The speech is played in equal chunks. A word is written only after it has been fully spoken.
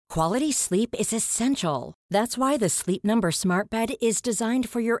Quality sleep is essential. That's why the Sleep Number Smart Bed is designed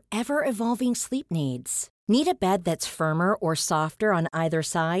for your ever-evolving sleep needs. Need a bed that's firmer or softer on either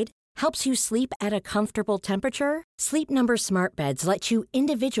side? Helps you sleep at a comfortable temperature? Sleep Number Smart Beds let you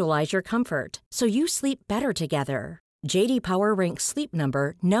individualize your comfort, so you sleep better together. J.D. Power ranks Sleep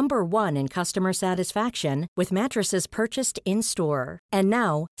Number number 1 in customer satisfaction with mattresses purchased in-store. And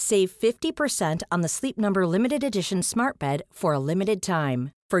now, save 50% on the Sleep Number Limited Edition Smart Bed for a limited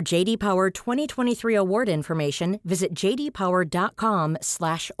time. For J.D. Power 2023 award information, visit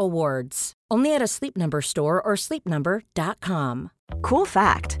jdpower.com/awards. Only at a Sleep Number store or sleepnumber.com. Cool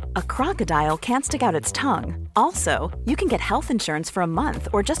fact, a crocodile can't stick out its tongue. Also, you can get health insurance for a month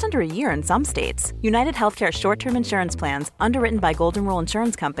or just under a year in some states. United Healthcare short-term insurance plans, underwritten by Golden Rule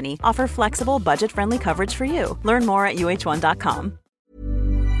Insurance Company, offer flexible, budget-friendly coverage for you. Learn more at uh1.com.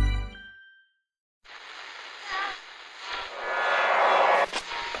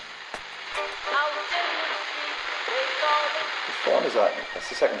 What phone is that? That's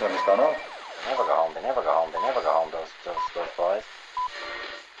the second time it's gone off. They never go home, they never go home, they never go home, those boys.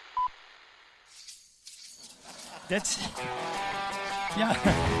 That's... Yeah,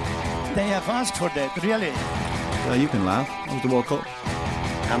 they have asked for that, really. Well, you can laugh. That was the World Cup.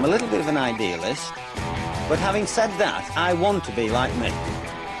 I'm a little bit of an idealist, but having said that, I want to be like me.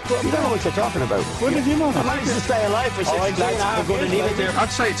 Well, you don't know what you're talking about. What did you know? I managed to stay alive for 6 years. I'm going to leave it there. I'd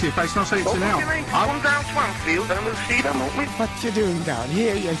say it to your face, not say it to you now. Come down Swansfield and we'll see them, won't we? What you doing down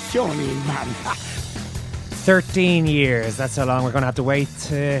here, you shawny man? 13 years, that's how long we're going to have to wait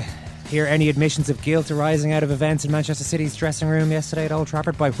to hear any admissions of guilt arising out of events in Manchester City's dressing room yesterday at Old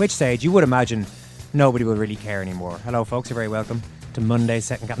Trafford, by which stage you would imagine nobody will really care anymore. Hello folks, you're very welcome to Monday's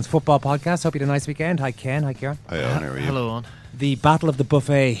Second Captain's Football Podcast. Hope you had a nice weekend. Hi Ken, hi Kieran. Hi Owen, how are you? Hello Owen. The Battle of the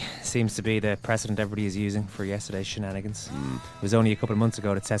Buffet seems to be the precedent everybody is using for yesterday's shenanigans. It was only a couple of months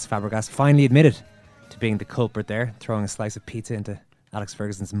ago that Cesc Fabregas finally admitted to being the culprit there, throwing a slice of pizza into Alex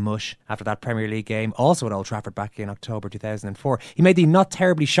Ferguson's mush after that Premier League game, also at Old Trafford back in October 2004. He made the not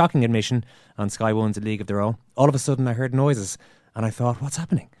terribly shocking admission on Sky One's A League of Their Own. All of a sudden I heard noises and I thought, what's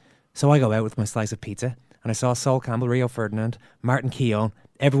happening? So I go out with my slice of pizza and I saw Sol Campbell, Rio Ferdinand, Martin Keown,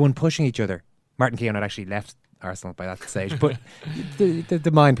 everyone pushing each other. Martin Keown had actually left Arsenal by that stage, but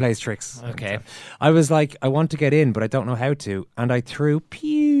the mind plays tricks. Okay. I was like, I want to get in, but I don't know how to, and I just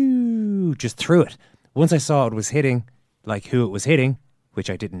threw it. Once I saw it was hitting, like who it was hitting,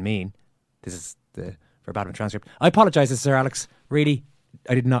 which I didn't mean. This is the verbatim transcript. I apologise to Sir Alex. Really,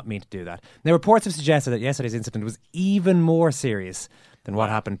 I did not mean to do that. Now, reports have suggested that yesterday's incident was even more serious than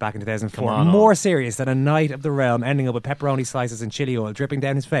what happened back in 2004. More serious than a night of the realm ending up with pepperoni slices and chili oil dripping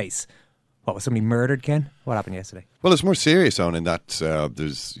down his face. What, was somebody murdered, Ken? What happened yesterday? Well, it's more serious, Owen, in that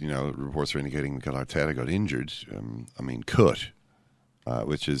there's, reports are indicating Mikel Arteta got injured. Cut,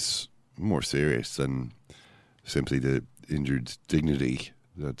 which is more serious than simply the injured dignity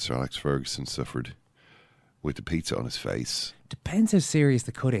that Sir Alex Ferguson suffered with the pizza on his face. Depends how serious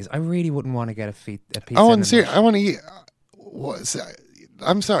the cut is. I really wouldn't want to get a pizza. Oh, and I want to eat.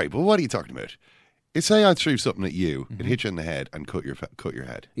 I'm sorry, but what are you talking about? Say I threw something at you, it hit you in the head and cut your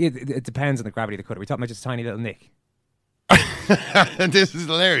head. Yeah, it depends on the gravity of the cut. Are we talking about just a tiny little nick? And this is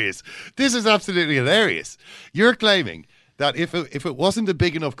hilarious. This is absolutely hilarious. You're claiming that if it wasn't a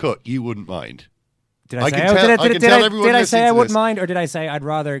big enough cut, you wouldn't mind. Did I say I wouldn't mind, or did I say I'd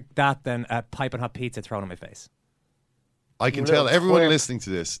rather that than a piping hot pizza thrown in my face? I can tell everyone listening to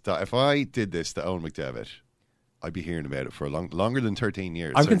this that if I did this to Owen McDevitt, I'd be hearing about it for longer than 13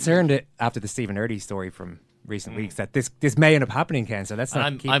 years. I'm concerned after the Stephen Eardy story from recent weeks that this may end up happening, Ken. So let's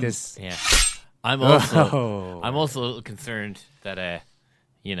not keep this. Yeah, I'm also a little concerned that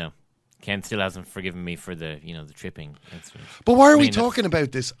Ken still hasn't forgiven me for the tripping incident. But why are we talking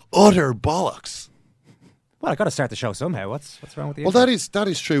about this utter bollocks? Well, I got to start the show somehow. What's wrong with you? Well, that is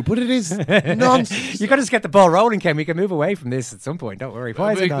true, but it is nonsense. You got to just get the ball rolling, Ken. We can move away from this at some point. Don't worry.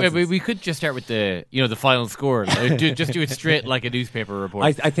 Why is it nonsense? We could just start with the final score. Just do it straight like a newspaper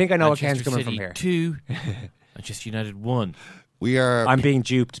report. I think I know what Manchester Ken's coming City from here. 2, Manchester United 1. I'm being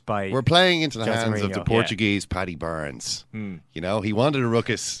duped by. We're playing into the Jose hands Mourinho. of the Portuguese Paddy Barnes. He wanted a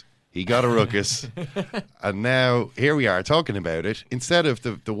ruckus. He got a ruckus. And now here we are talking about it instead of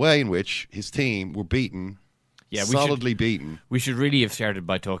the way in which his team were beaten. Yeah, solidly beaten. We should really have started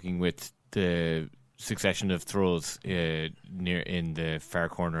by talking with the succession of throws near in the far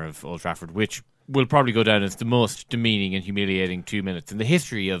corner of Old Trafford, which will probably go down as the most demeaning and humiliating 2 minutes in the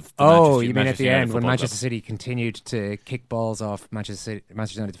history of the you mean at the end when Manchester City continued to kick balls off Manchester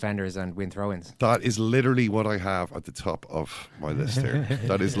United defenders and win throw-ins? That is literally what I have at the top of my list here.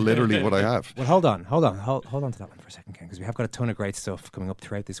 That is literally what I have. Well, hold on to that one for a second, Ken, because we have got a ton of great stuff coming up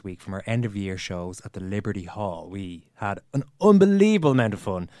throughout this week from our end-of-year shows at the Liberty Hall. We had an unbelievable amount of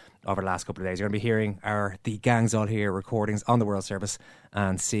fun over the last couple of days. You're going to be hearing the Gangs All Here recordings on the World Service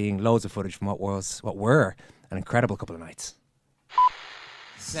and seeing loads of footage from what were an incredible couple of nights.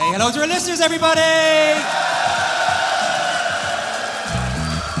 Say hello to our listeners, everybody!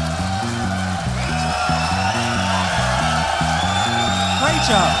 Great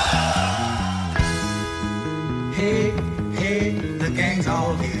job! Hey, the gang's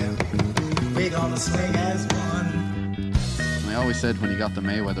all here. We're gonna swing as one. I always said when he got the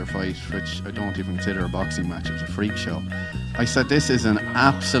Mayweather fight, which I don't even consider a boxing match, it was a freak show, I said this is an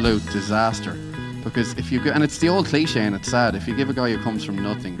absolute disaster, because and it's the old cliche and it's sad, if you give a guy who comes from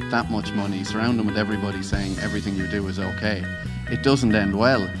nothing that much money, surround him with everybody saying everything you do is okay, it doesn't end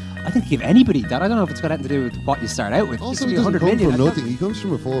well. I think give anybody that. I don't know if it's got anything to do with what you start out with. Also, he doesn't come from nothing. He comes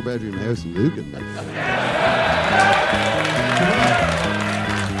from a 4-bedroom house in Lucan.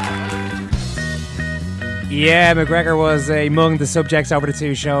 Yeah, McGregor was among the subjects over the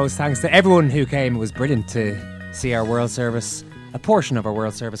two shows. Thanks to everyone who came. It was brilliant to see our World Service, a portion of our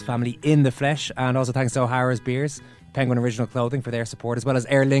World Service family in the flesh. And also thanks to O'Hara's Beers, Penguin Original Clothing for their support, as well as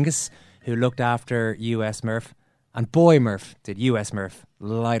Aer Lingus, who looked after US Murph. And boy, Murph, did US Murph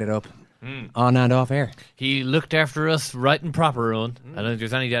light it up on and off air. He looked after us right and proper, Owen. I don't think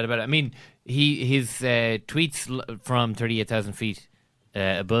there's any doubt about it. I mean, his tweets from 38,000 feet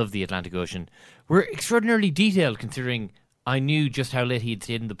above the Atlantic Ocean were extraordinarily detailed, considering I knew just how late he'd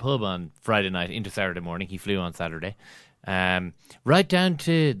stayed in the pub on Friday night into Saturday morning. He flew on Saturday. Right down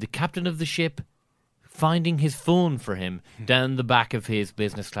to the captain of the ship finding his phone for him down the back of his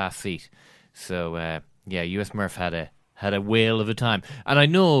business class seat. So, US Murph had a whale of a time. And I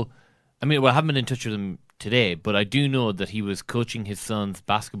haven't been in touch with him today, but I do know that he was coaching his son's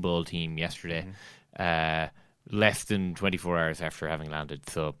basketball team yesterday, less than 24 hours after having landed.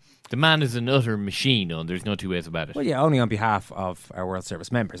 So the man is an utter machine, and there's no two ways about it. Well, yeah, only on behalf of our World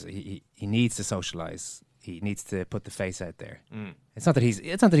Service members. He needs to socialise. He needs to put the face out there. It's not that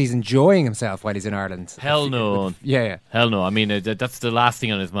he's enjoying himself while he's in Ireland. Hell no. Yeah. Hell no. I mean, that's the last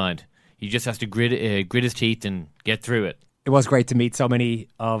thing on his mind. He just has to grit his teeth and get through it. It was great to meet so many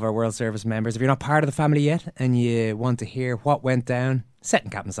of our World Service members. If you're not part of the family yet and you want to hear what went down,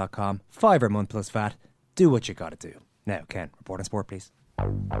 settingcaptains.com, £5 a month plus VAT. Do what you got to do. Now, Ken, report on sport, please.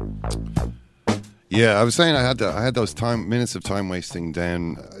 Yeah, I was saying I had those minutes of time wasting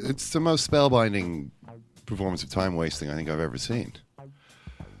down. It's the most spellbinding performance of time wasting I think I've ever seen.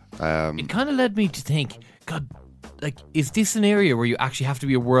 It kind of led me to think, God, like, is this an area where you actually have to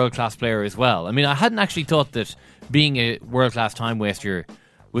be a world-class player as well? I mean, I hadn't actually thought that being a world-class time waster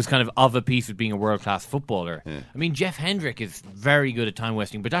was kind of a piece with being a world-class footballer. Yeah. I mean, Jeff Hendrick is very good at time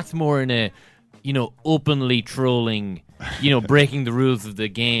wasting, but that's more in a, openly trolling, breaking the rules of the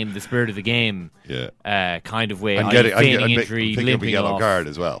game, the spirit of the game, kind of way. And feigning injury, limping a yellow off. card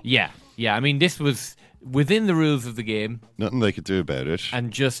as well. Yeah. I mean, this was within the rules of the game. Nothing they could do about it.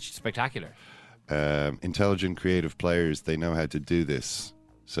 And just spectacular. Intelligent, creative players, they know how to do this,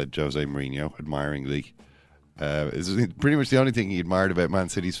 said Jose Mourinho, admiringly. It's pretty much the only thing he admired about Man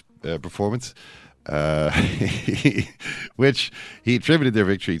City's performance, which he attributed their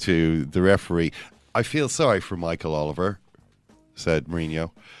victory to the referee. I feel sorry for Michael Oliver, said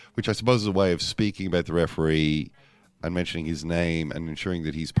Mourinho, which I suppose is a way of speaking about the referee and mentioning his name and ensuring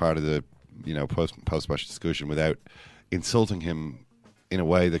that he's part of the post-match discussion without insulting him in a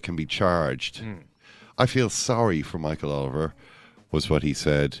way that can be charged. I feel sorry for Michael Oliver, was what he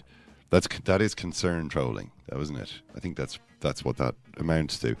said. That is concern trolling, wasn't it? I think that's what that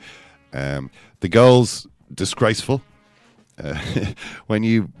amounts to. The goals, disgraceful. When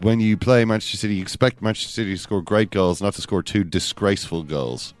you play Manchester City, you expect Manchester City to score great goals, not to score two disgraceful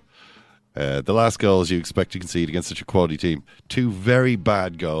goals. The last goals you expect to concede against such a quality team, two very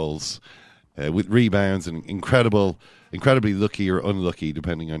bad goals with rebounds and incredibly lucky or unlucky,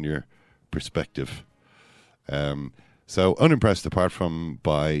 depending on your perspective. So unimpressed apart from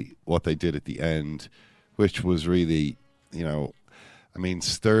by what they did at the end, which was really,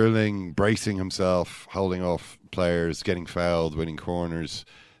 Sterling bracing himself, holding off players, getting fouled, winning corners.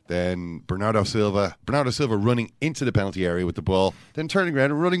 Then Bernardo Silva running into the penalty area with the ball, then turning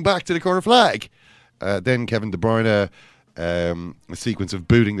around and running back to the corner flag. Then Kevin De Bruyne, a sequence of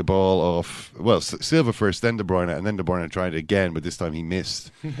booting the ball off. Well, Silva first, then De Bruyne, and then De Bruyne tried it again, but this time he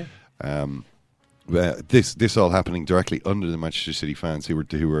missed. This all happening directly under the Manchester City fans who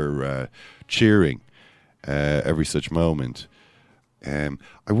were cheering every such moment. I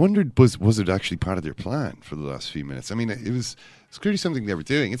wondered, was it actually part of their plan for the last few minutes? I mean, it's clearly something they were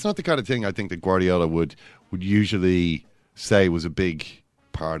doing. It's not the kind of thing I think that Guardiola would usually say was a big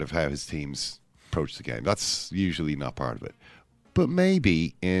part of how his teams approach the game. That's usually not part of it. But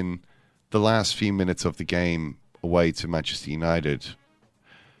maybe in the last few minutes of the game away to Manchester United,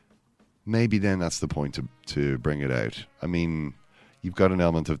 maybe then that's the point to bring it out. I mean, you've got an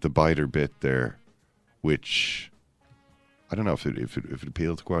element of the biter bit there, which I don't know if it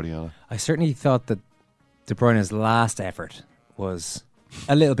appealed to Guardiola. I certainly thought that De Bruyne's last effort was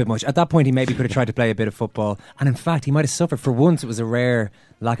a little bit much. At that point, he maybe could have tried to play a bit of football. And in fact, he might have suffered. For once, it was a rare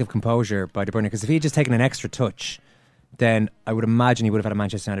lack of composure by De Bruyne. Because if he had just taken an extra touch, then I would imagine he would have had a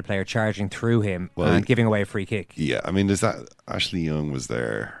Manchester United player charging through him and giving away a free kick. Yeah, I mean, there's that. Ashley Young was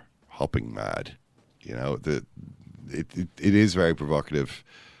there hopping mad. You know, it is very provocative,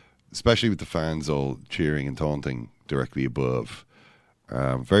 especially with the fans all cheering and taunting directly above.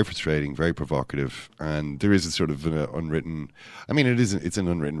 Very frustrating, very provocative, and there is a sort of an unwritten. I mean, it's an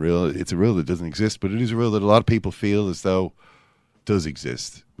unwritten rule. It's a rule that doesn't exist, but it is a rule that a lot of people feel as though does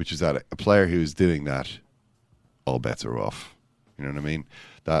exist, which is that a player who is doing that, all bets are off. You know what I mean?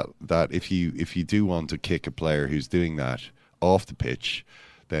 That if you do want to kick a player who's doing that off the pitch,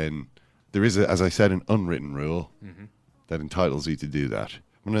 then there is, as I said, an unwritten rule that entitles you to do that.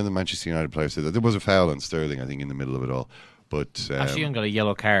 One of the Manchester United players said that there was a foul on Sterling, I think, in the middle of it all. But Ashley Young got a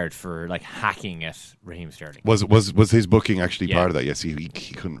yellow card for hacking at Raheem Sterling. Was his booking actually part of that? Yes, he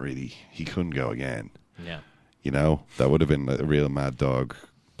couldn't go again. Yeah, you know, that would have been a real Mad Dog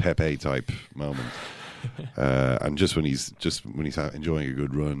Pepe type moment. And just when he's enjoying a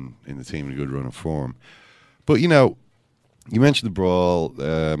good run in the team and a good run of form. But you know, you mentioned the brawl.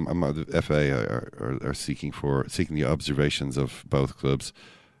 The FA are seeking the observations of both clubs.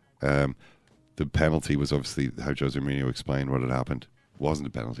 The penalty was obviously how Jose Mourinho explained what had happened. It wasn't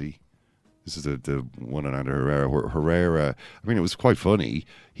a penalty. This is the one on under Herrera. Herrera, I mean, it was quite funny.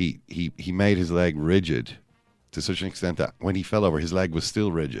 He made his leg rigid to such an extent that when he fell over, his leg was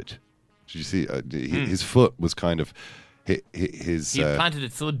still rigid. Did you see? His foot was kind of he planted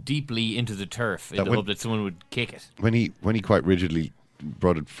it so deeply into the turf in the hope that someone would kick it. When he quite rigidly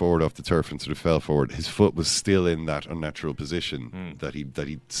brought it forward off the turf and sort of fell forward, his foot was still in that unnatural position that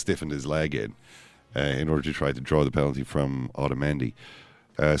he stiffened his leg in order to try to draw the penalty from Otamendi.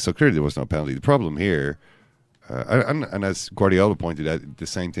 So clearly there was no penalty. The problem here, and as Guardiola pointed out, the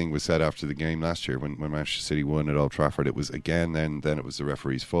same thing was said after the game last year when Manchester City won at Old Trafford. It was again then it was the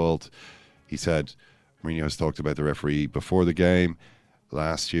referee's fault. He said Mourinho has talked about the referee before the game.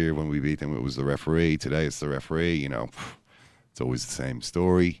 Last year when we beat them, it was the referee. Today it's the referee. You know, it's always the same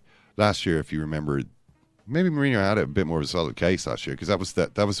story. Last year, if you remember, maybe Mourinho had a bit more of a solid case last year because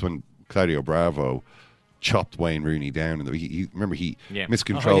that was when Claudio Bravo chopped Wayne Rooney down, and he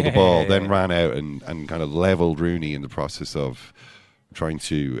miscontrolled the ball, then ran out and kind of levelled Rooney in the process of trying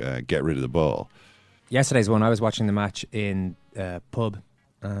to get rid of the ball. Yesterday's one, I was watching the match in a pub,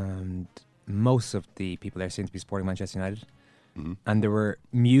 and most of the people there seemed to be supporting Manchester United, and there were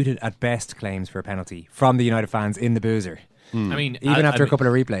muted at best claims for a penalty from the United fans in the boozer. I mean, even after a couple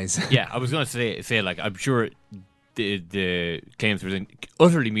of replays. Yeah, I was going to say like I'm sure the claims were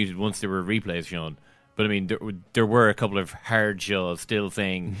utterly muted once there were replays shown. But I mean, there were a couple of hard shows still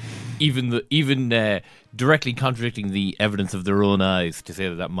saying, even directly contradicting the evidence of their own eyes to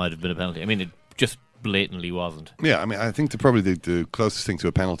say that might have been a penalty. I mean, it just blatantly wasn't. Yeah, I mean, I think probably the closest thing to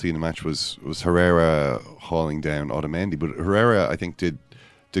a penalty in the match was Herrera hauling down Otamendi. But Herrera, I think, did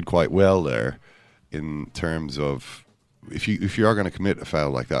quite well there in terms of if you are going to commit a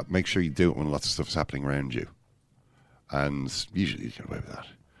foul like that, make sure you do it when lots of stuff is happening around you. And usually you get away with that.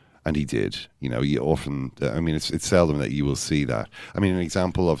 And he did. You know, you often. I mean, it's seldom that you will see that. I mean, an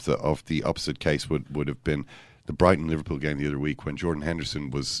example of the opposite case would have been the Brighton Liverpool game the other week when Jordan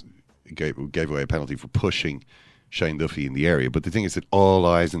Henderson gave away a penalty for pushing Shane Duffy in the area. But the thing is that all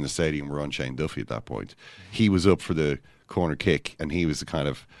eyes in the stadium were on Shane Duffy at that point. He was up for the corner kick, and he was the kind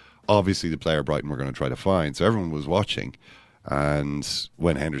of obviously the player Brighton were going to try to find. So everyone was watching. And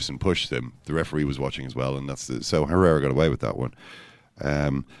when Henderson pushed him, the referee was watching as well, and so Herrera got away with that one.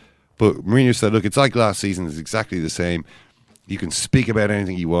 But Mourinho said, look, it's like last season, it's exactly the same. You can speak about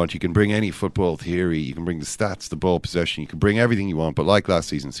anything you want, you can bring any football theory, you can bring the stats, the ball possession, you can bring everything you want, but like last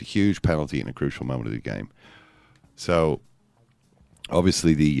season, it's a huge penalty in a crucial moment of the game. So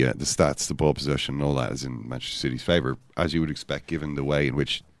obviously the stats, the ball possession and all that is in Manchester City's favour, as you would expect, given the way in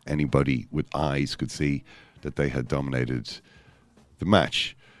which anybody with eyes could see that they had dominated the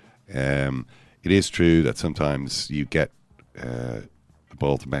match. it is true that sometimes you get the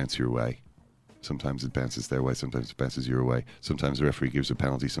ball to bounce your way. Sometimes it bounces their way, sometimes it bounces your way. Sometimes the referee gives a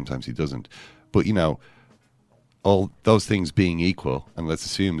penalty, sometimes he doesn't. But, all those things being equal, and let's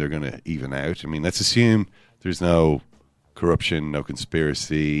assume they're going to even out. I mean, let's assume there's no corruption, no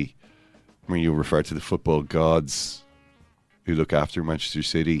conspiracy. I mean, you refer to the football gods who look after Manchester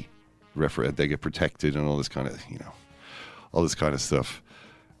City. They get protected and all this kind of, all this kind of stuff.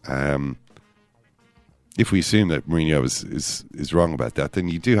 If we assume that Mourinho is wrong about that, then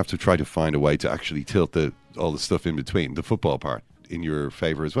you do have to try to find a way to actually tilt all the stuff in between, the football part, in your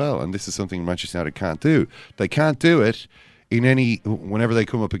favour as well. And this is something Manchester United can't do. They can't do it whenever they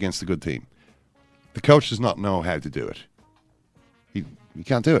come up against a good team. The coach does not know how to do it. He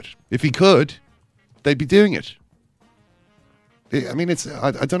can't do it. If he could, they'd be doing it. I mean,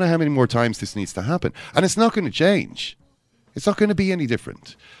 I don't know how many more times this needs to happen. And it's not going to change. It's not going to be any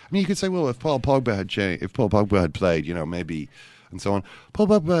different. I mean, you could say, well, if Paul Pogba had played, maybe, and so on. Paul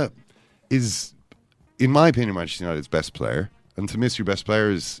Pogba is, in my opinion, Manchester United's best player. And to miss your best player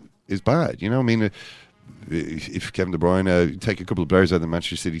is bad. I mean, if Kevin De Bruyne take a couple of players out of the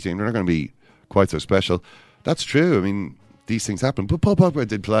Manchester City team, they're not going to be quite so special. That's true. I mean, these things happen. But Paul Pogba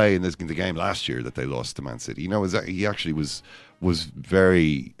did play in the game last year that they lost to Man City. He actually was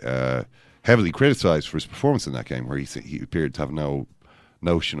very heavily criticised for his performance in that game, where he appeared to have no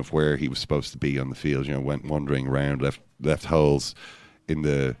notion of where he was supposed to be on the field. Went wandering around, left holes in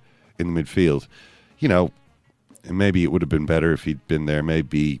the midfield. And maybe it would have been better if he'd been there.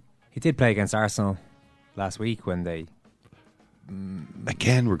 Maybe he did play against Arsenal last week when they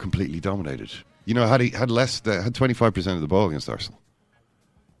again were completely dominated. Had 25% of the ball against Arsenal.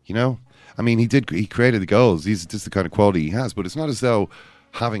 I mean, he created the goals. This is the kind of quality he has. But it's not as though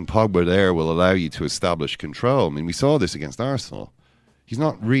having Pogba there will allow you to establish control. I mean, we saw this against Arsenal. He's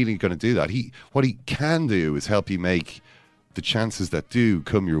not really going to do that. What he can do is help you make the chances that do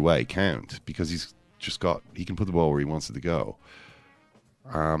come your way count, because he can put the ball where he wants it to go.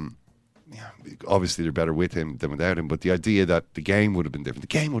 Obviously, they're better with him than without him. But the idea that the game would have been different, the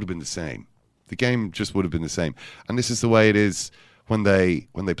game would have been the same. The game just would have been the same. And this is the way it is when they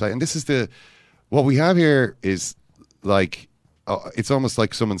play. And this is what we have here is like, it's almost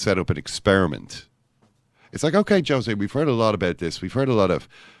like someone set up an experiment. It's like, okay, Jose, we've heard a lot about this. We've heard a lot of,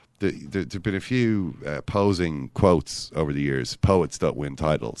 there've been a few posing quotes over the years. Poets don't win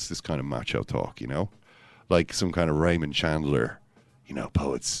titles. This kind of macho talk, like some kind of Raymond Chandler,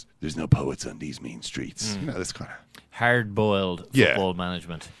 poets. There's no poets on these mean streets. This kind of hard-boiled football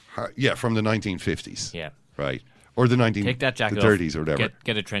management. From the 1950s. Yeah. Right. Or the Take that jacket the 30s or whatever.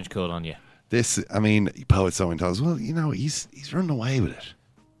 Get a trench coat on you. This, I mean, poets don't win titles. Well, he's running away with it.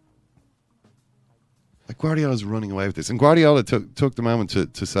 Like Guardiola's running away with this. And Guardiola took the moment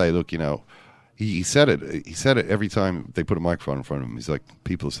to say, look, he said it. He said it every time they put a microphone in front of him. He's like,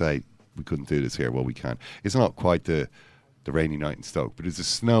 people say we couldn't do this here. Well, we can. It's not quite the rainy night in Stoke, but it's a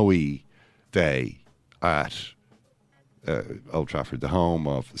snowy day at Old Trafford, the home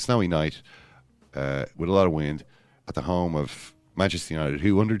of a snowy night with a lot of wind, at the home of Manchester United,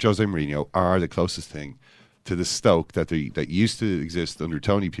 who under Jose Mourinho are the closest thing to the Stoke that used to exist under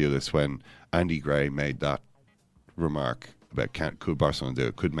Tony Pulis, when Andy Gray made that remark about could Barcelona do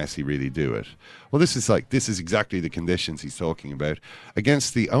it? Could Messi really do it? Well, this is exactly the conditions he's talking about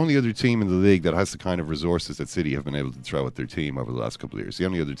against the only other team in the league that has the kind of resources that City have been able to throw at their team over the last couple of years. The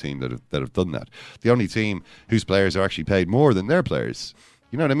only other team that have done that. The only team whose players are actually paid more than their players.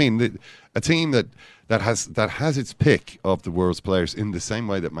 You know what I mean? A team that has its pick of the world's players in the same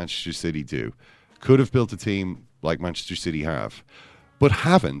way that Manchester City do could have built a team like Manchester City have, but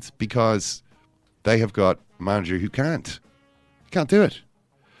haven't, because they have got a manager who can't do it.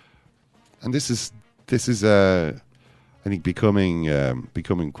 And this is I think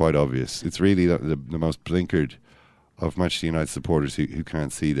becoming quite obvious. It's really the most blinkered of Manchester United supporters who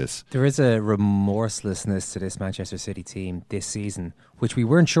can't see this. There is a remorselessness to this Manchester City team this season, which we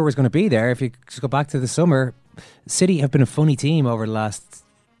weren't sure was going to be there. If you go back to the summer, City have been a funny team over the last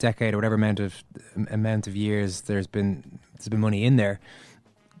decade or whatever amount of years there's been money in there.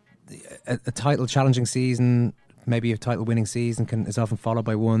 A title challenging season, maybe a title winning season is often followed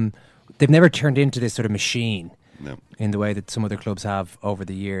by one. They've never turned into this sort of machine. No. In the way that some other clubs have over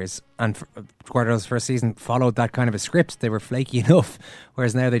the years. And Guardiola's first season followed that kind of a script. They were flaky enough,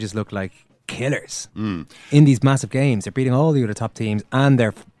 whereas now they just look like killers in these massive games. They're beating all the other top teams, and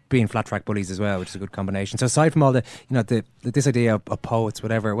they're being flat track bullies as well, which is a good combination. So aside from all the this idea of poets,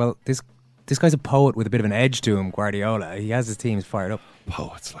 whatever, well, this guy's a poet with a bit of an edge to him, Guardiola. He has his teams fired up.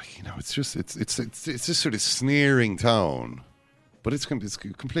 Poets, it's just sort of sneering tone, but it's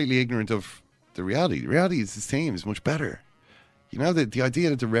completely ignorant of the reality. The reality is this team is much better. You know, the idea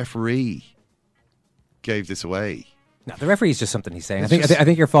that the referee gave this away. No, the referee is just something he's saying. I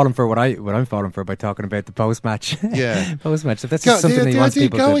think you're falling for what I'm falling for by talking about the post match. Yeah, post match. That's just something he wants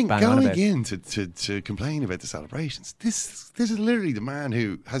people to bang on about. Going in to complain about the celebrations. This is literally the man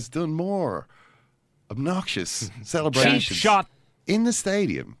who has done more obnoxious celebrations shot in the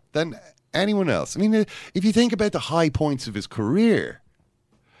stadium than anyone else. I mean, if you think about the high points of his career,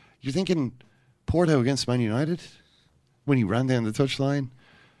 you're thinking Porto against Man United when he ran down the touchline.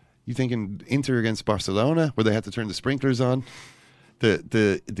 You're thinking Inter against Barcelona where they had to turn the sprinklers on.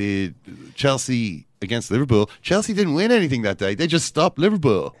 The Chelsea against Liverpool. Chelsea didn't win anything that day. They just stopped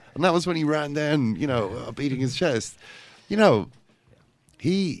Liverpool, and that was when he ran down, beating his chest. He knows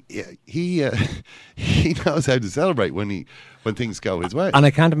how to celebrate when things go his way. And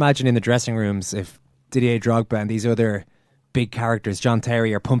I can't imagine in the dressing rooms if Didier Drogba and these other big characters, John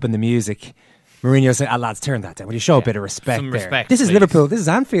Terry, are pumping the music. Mourinho said, lads, turn that down. Will you show a bit of respect Some there? respect, This is please. Liverpool. This is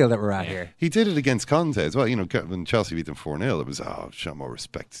Anfield that we're at here. He did it against Conte as well. When Chelsea beat them 4-0, it was, show more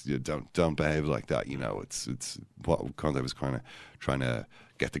respect. Don't behave like that. It's what Conte was kind of trying to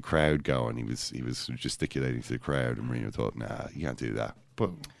get the crowd going. He was gesticulating to the crowd, and Mourinho thought, nah, you can't do that. But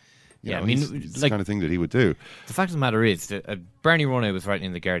it's the kind of thing that he would do. The fact of the matter is that Bernie Ronay was writing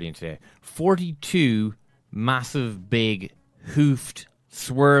in The Guardian today. 42 massive, big, hoofed,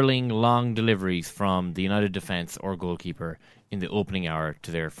 swirling, long deliveries from the United defence or goalkeeper in the opening hour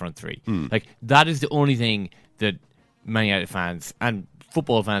to their front three. Like, that is the only thing that Man United fans and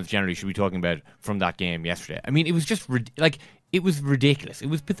football fans generally should be talking about from that game yesterday. I mean, it was just it was ridiculous. It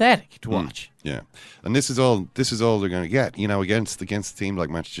was pathetic to watch. Yeah, and this is all they're going to get. Against a team like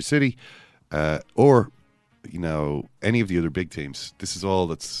Manchester City, or any of the other big teams. This is all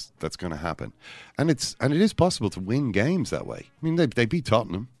that's going to happen, and it is possible to win games that way. I mean, they beat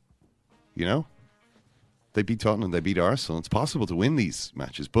Tottenham. They beat Tottenham. They beat Arsenal. It's possible to win these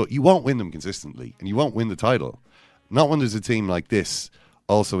matches, but you won't win them consistently, and you won't win the title. Not when there's a team like this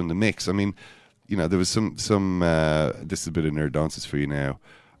also in the mix. I mean, there was some. This is a bit of nerd nonsense for you now,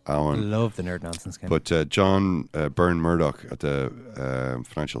 Owen. Love the nerd nonsense game. But John Byrne Murdoch at the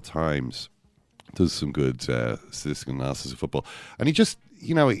Financial Times does some good statistical analysis of football, and he just,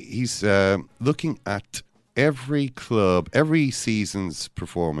 he's looking at every club, every season's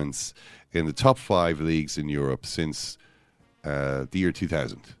performance in the top 5 leagues in Europe since the year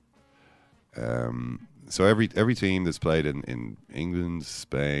 2000. So every team that's played in England,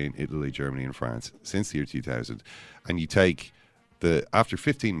 Spain, Italy, Germany, and France since the year 2000, and you take after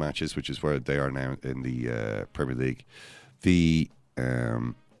 15 matches, which is where they are now in the Premier League,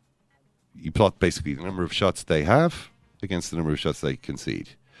 you plot basically the number of shots they have against the number of shots they concede.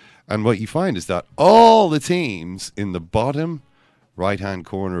 And what you find is that all the teams in the bottom right-hand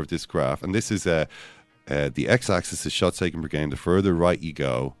corner of this graph, and this is the x-axis is shots taken per game, the further right you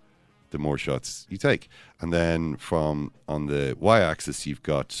go, the more shots you take. And then on the y-axis, you've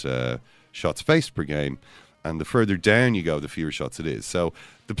got shots faced per game, and the further down you go, the fewer shots it is. So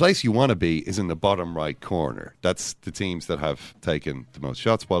the place you want to be is in the bottom right corner. That's the teams that have taken the most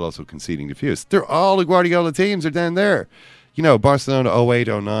shots while also conceding the fewest. They're all the Guardiola teams are down there. Barcelona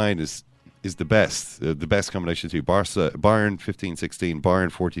 08-09 is the best combination too. Bayern 15-16,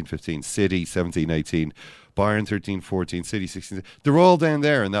 Bayern 14-15, City 17-18, Bayern 13-14, City 16. They're all down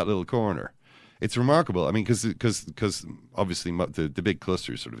there in that little corner. It's remarkable. I mean, because obviously the big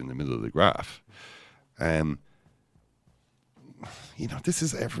cluster is sort of in the middle of the graph. This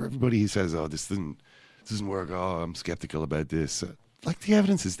is for everybody who says, this doesn't work. Oh, I'm skeptical about this. The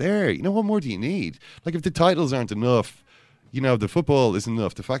evidence is there. What more do you need? If the titles aren't enough, the football isn't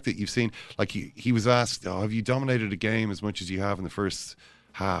enough. The fact that you've seen, he was asked, have you dominated a game as much as you have in the first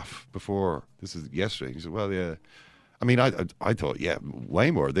half before? This is yesterday. He said, well, yeah. I mean, I thought, yeah, way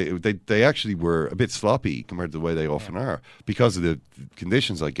more. They actually were a bit sloppy compared to the way they often are because of the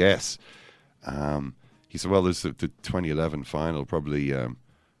conditions, I guess. He said, well, there's the 2011 final, probably there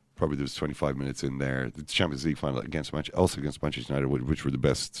was 25 minutes in there. The Champions League final against Manchester United, which were the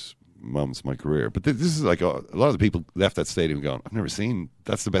best moments of my career. But this is a lot of the people left that stadium going,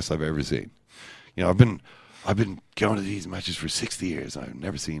 that's the best I've ever seen. I've been going to these matches for 60 years. I've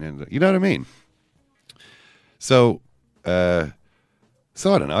never seen anything. You know what I mean? So I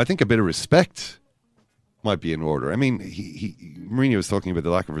don't know. I think a bit of respect might be in order. I mean, Mourinho was talking about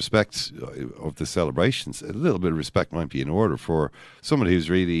the lack of respect of the celebrations. A little bit of respect might be in order for somebody who's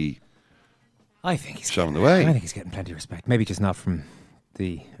really, I think he's showing the way. I think he's getting plenty of respect. Maybe just not from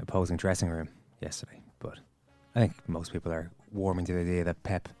the opposing dressing room yesterday, but I think most people are warming to the idea that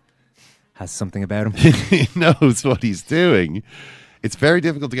Pep has something about him. He knows what he's doing. It's very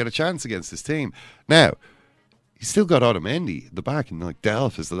difficult to get a chance against this team. Now, he's still got Otamendi at the back and like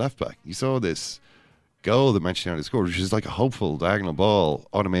Delph as the left back. You saw this goal that Manchester United scored, which is like a hopeful diagonal ball.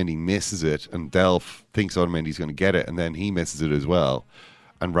 Otamendi misses it, and Delph thinks Otamendi's going to get it, and then he misses it as well.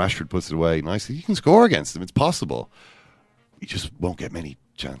 And Rashford puts it away nicely. You can score against them. It's possible. You just won't get many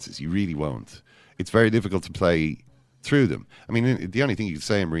chances. You really won't. It's very difficult to play through them. I mean, the only thing you can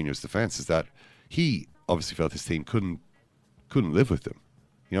say in Mourinho's defence is that he obviously felt his team couldn't live with them.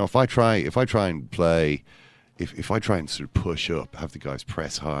 You know, if I try and play, if I try and sort of push up, have the guys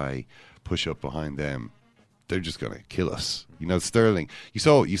press high, push up behind them, they're just going to kill us. You know, Sterling. You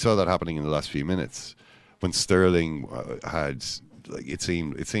saw that happening in the last few minutes when Sterling had. Like it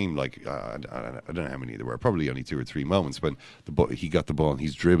seemed like I don't know how many there were. Probably only 2 or 3 moments when he got the ball and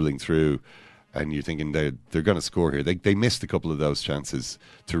he's dribbling through, and you're thinking they're going to score here. They missed a couple of those chances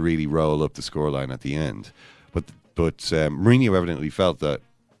to really roll up the scoreline at the end. But Mourinho evidently felt that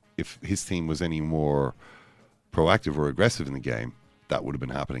if his team was any more proactive or aggressive in the game, that would have been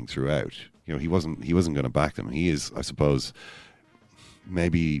happening throughout. You know, he wasn't going to back them. He is, I suppose,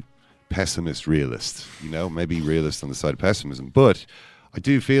 maybe pessimist realist, you know, maybe realist on the side of pessimism. But I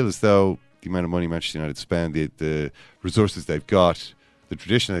do feel as though the amount of money Manchester United spend, the resources they've got, the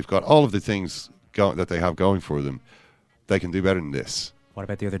tradition they've got, all of the things that they have going for them, they can do better than this. What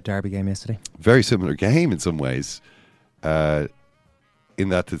about the other derby game yesterday? Very similar game in some ways, in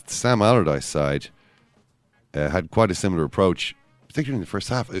that the Sam Allardyce side had quite a similar approach, particularly in the first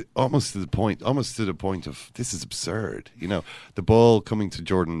half, almost to the point of this is absurd. You know, the ball coming to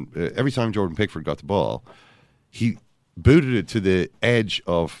Jordan, every time Jordan Pickford got the ball, he booted it to the edge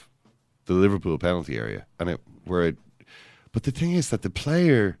of the Liverpool penalty area, but the thing is that the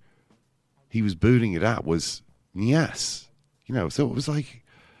player he was booting it at was Niasse. You know, so it was like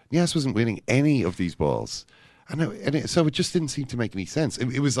Niasse wasn't winning any of these balls, so it just didn't seem to make any sense.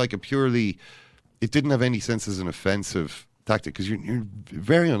 It was like it didn't have any sense as an offensive tactic, because you're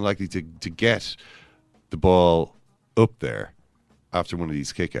very unlikely to get the ball up there after one of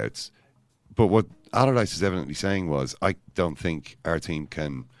these kickouts. But what Allardyce is evidently saying was, I don't think our team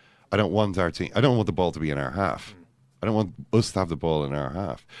can. I don't want the ball to be in our half. I don't want us to have the ball in our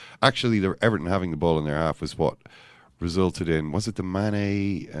half. Actually, Everton having the ball in their half was what resulted in, was it the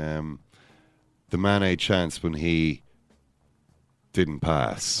Mane chance when he didn't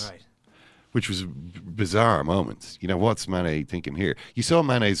pass? Right. Which was a bizarre moment. You know, what's Mane thinking here? You saw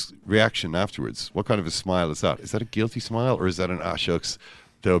Mane's reaction afterwards. What kind of a smile is that? Is that a guilty smile, or is that an shucks,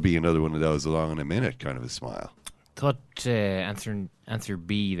 there'll be another one of those along in a minute kind of a smile? Thought answer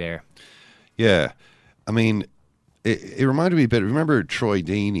B there. Yeah. I mean, it reminded me a bit. Remember Troy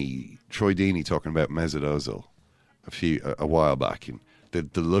Deeney talking about Mesut Ozil a while back, and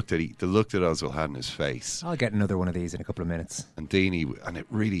the look that Ozil had in his face. I'll get another one of these in a couple of minutes. And it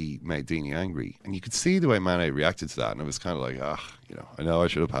really made Deeney angry. And you could see the way Mane reacted to that, and it was kind of like, I know I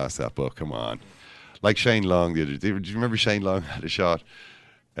should have passed that, but come on. Like Shane Long the other day. Do you remember Shane Long had a shot?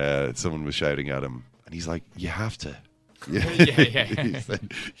 Someone was shouting at him, and he's like, you have to. Yeah. He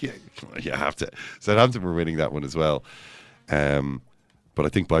said, come on, you have to. Southampton were winning that one as well. But I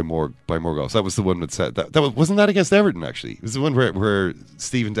think by more goals. That was the one that said that wasn't that against Everton, actually. It was the one where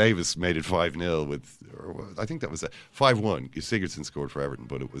Stephen Davis made it 5-0 I think that was 5-1. Sigurdsson scored for Everton,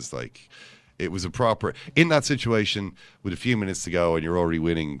 but it was a proper, in that situation with a few minutes to go and you're already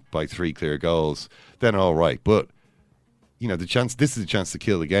winning by 3 clear goals, then all right. But you know, this is a chance to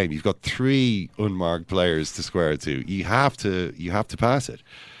kill the game. You've got 3 unmarked players to square it to. You have to pass it.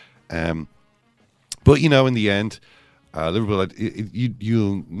 But you know, in the end, Liverpool,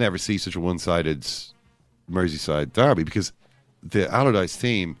 you'll never see such a one-sided Merseyside derby, because the Allardyce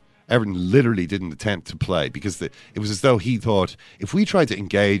team, Everton literally didn't attempt to play, because it was as though he thought, if we tried to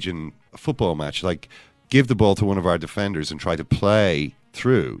engage in a football match, like give the ball to one of our defenders and try to play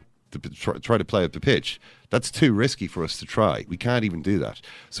through, try to play up the pitch, that's too risky for us to try. We can't even do that.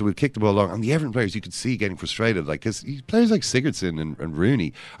 So we'll kick the ball along. And the Everton players, you could see getting frustrated, like, because players like Sigurdsson and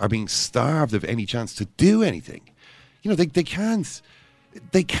Rooney are being starved of any chance to do anything. You know, they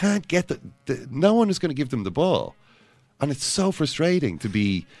can't get no one is going to give them the ball. And it's so frustrating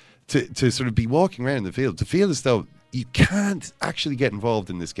to sort of be walking around the field, to feel as though you can't actually get involved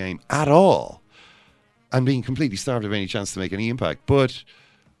in this game at all, and being completely starved of any chance to make any impact. But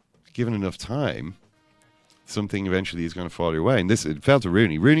given enough time, something eventually is going to fall your way. And it fell to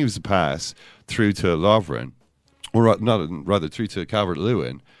Rooney. Rooney was a pass through to Lovren, rather through to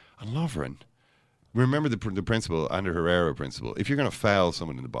Calvert-Lewin, and Lovren. Remember the principle, Ander Herrera principle. If you're going to foul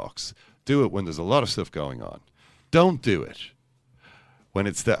someone in the box, do it when there's a lot of stuff going on. Don't do it when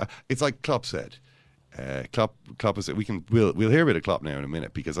it's like Klopp said. Klopp was. We'll hear a bit of Klopp now in a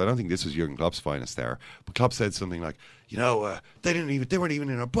minute, because I don't think this was Jurgen Klopp's finest hour. But Klopp said something like, they weren't even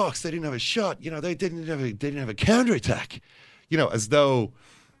in our box. They didn't have a shot. They didn't have a counter attack. As though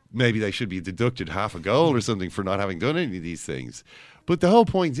maybe they should be deducted half a goal or something for not having done any of these things. But the whole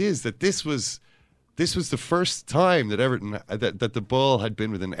point is that this was the first time that Everton that the ball had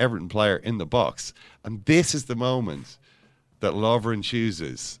been with an Everton player in the box, and this is the moment that Lovren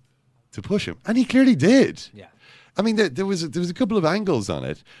chooses to push him, and he clearly did. Yeah. I mean, there was a couple of angles on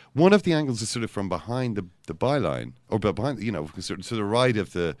it. One of the angles is sort of from behind the byline, or behind, sort of to the right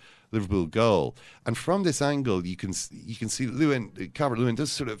of the Liverpool goal. And from this angle, you can see Calvert-Lewin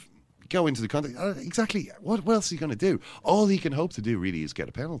does sort of go into the contact. Exactly, what else is he going to do? All he can hope to do really is get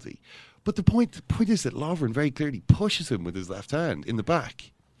a penalty. But the point is that Lovren very clearly pushes him with his left hand in the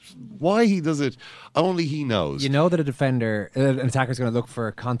back. Why he does it, only he knows. You know that an attacker is going to look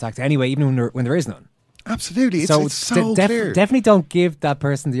for contact anyway, even when there is none. Absolutely, it's so clear. Definitely don't give that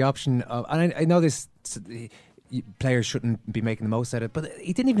person the option of. And I know this. Players shouldn't be making the most out of it, but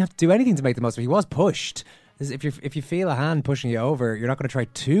he didn't even have to do anything to make the most of it. He was pushed. If you feel a hand pushing you over, you're not going to try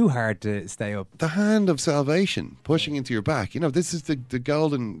too hard to stay up. The hand of salvation pushing into your back. This is the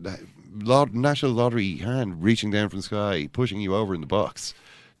golden National Lottery hand reaching down from the sky, pushing you over in the box.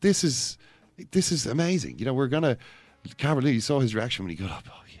 This is amazing. We're gonna. Calvert-Lewin, you saw his reaction when he got up.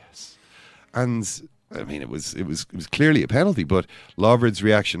 Oh yes, and I mean it was clearly a penalty. But Lovren's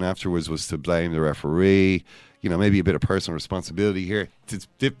reaction afterwards was to blame the referee. Maybe a bit of personal responsibility here. It's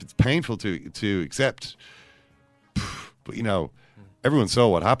painful to accept, but everyone saw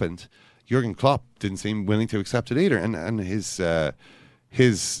what happened. Jurgen Klopp didn't seem willing to accept it either, and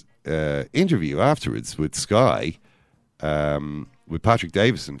his interview afterwards with Sky. With Patrick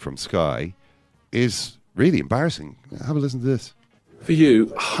Davison from Sky is really embarrassing. Have a listen to this. For you,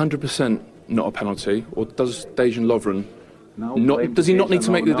 100% not a penalty, or does Dejan Lovren does he not need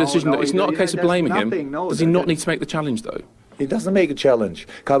to make the decision? It's not a case of blaming him. Does he not need to make the challenge though? He doesn't make a challenge.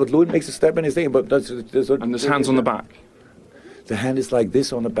 Calvert-Lewin makes a step and he's saying, but there's hands on the back. The hand is like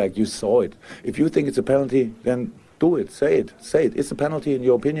this on the back. You saw it. If you think it's a penalty, then do it. Say it. It's a penalty in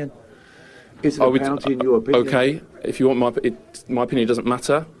your opinion. Is it a penalty in your opinion? Okay, if you want my opinion doesn't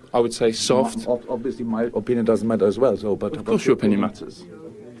matter. I would say soft. Obviously, my opinion doesn't matter as well. But of course, your opinion matters.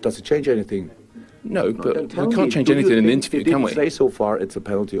 Does it change anything? No, but we can't change anything in an interview, can we? Did you say so far it's a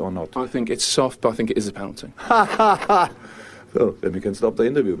penalty or not? I think it's soft, but I think it is a penalty. So then we can stop the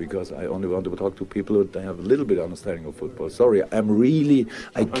interview, because I only want to talk to people who have a little bit of understanding of football. Sorry, I know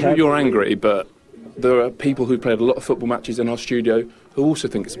you're angry, but there are people who played a lot of football matches in our studio who also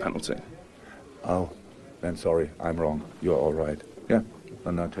think it's a penalty. Oh, then sorry, I'm wrong. You're all right. Yeah,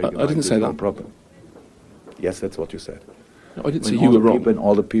 and I didn't say that. No problem. Yes, that's what you said. No, I didn't say you were wrong. When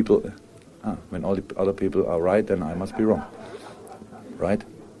all the other people are right, then I must be wrong. Right?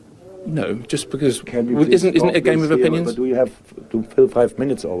 No, just because isn't it a game of opinions? But do we have to fill 5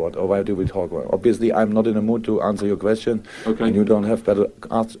 minutes or what? Or why do we talk? Obviously, I'm not in the mood to answer your question, and you don't have better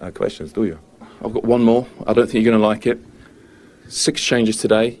questions, do you? I've got one more. I don't think you're going to like it. 6 changes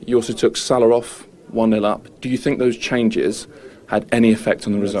today. You also took Salah off, 1-0 up. Do you think those changes had any effect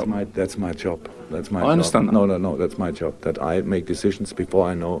on the result? That's my job. That's my job. I understand that. No, that's my job. That I make decisions before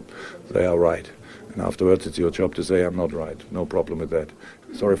I know they are right. And afterwards, it's your job to say I'm not right. No problem with that.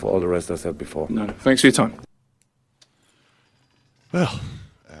 Sorry for all the rest I said before. No, thanks for your time. Well,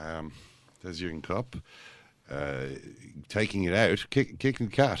 there's Jurgen Klopp taking it out, kicking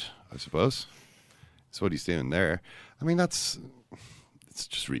the cat, I suppose. That's what he's doing there. I mean, it's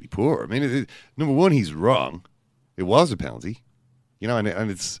just really poor. I mean, number one, he's wrong. It was a penalty,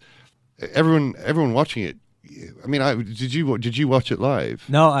 and it's everyone watching it. I mean, did you watch it live?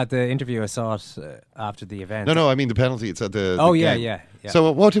 No, at the interview I saw it after the event. No, I mean the penalty. It's at the. Oh the yeah, game. yeah.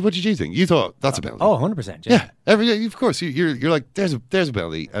 So what did you think? You thought that's a penalty? Oh, 100%. Yeah. Of course. You're like there's a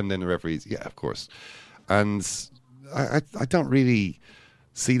penalty, and then the referees, yeah, of course. And I don't really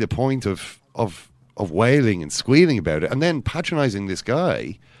see the point of wailing and squealing about it, and then patronising this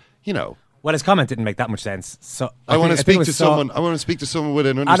guy, Well, his comment didn't make that much sense. So I want to speak to someone. I want to speak to someone with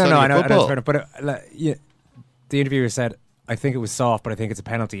an understanding of football. I know, but the interviewer said, "I think it was soft, but I think it's a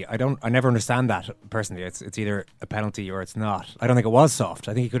penalty." I never understand that personally. It's either a penalty or it's not. I don't think it was soft.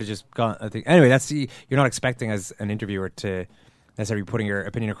 I think he could have just gone. Anyway, you're not expecting as an interviewer to necessarily be putting your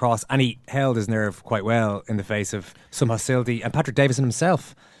opinion across, and he held his nerve quite well in the face of some hostility. And Patrick Davison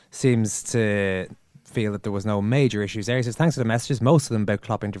himself seems to feel that there was no major issues there. He says, thanks for the messages, most of them about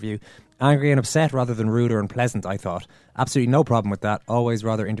Klopp interview. Angry and upset rather than rude or unpleasant, I thought. Absolutely no problem with that. Always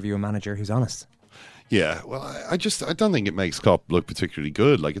rather interview a manager who's honest. Yeah, well, I don't think it makes Klopp look particularly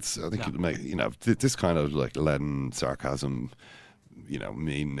good. Like, I think it make this kind of like leaden sarcasm,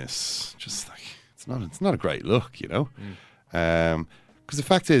 meanness. Just like it's not a great look, because the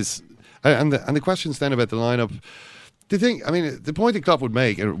fact is, and the questions then about the lineup. The point that Klopp would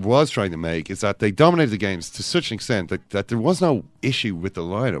make, and was trying to make, is that they dominated the games to such an extent that there was no issue with the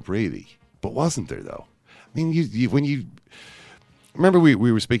lineup, really. But wasn't there, though? I mean, when you remember, we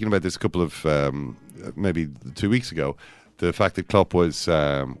were speaking about this a couple of maybe 2 weeks ago. The fact that Klopp was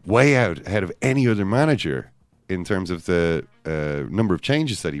way out ahead of any other manager in terms of the number of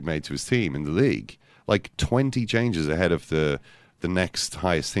changes that he made to his team in the league, like 20 changes ahead of the next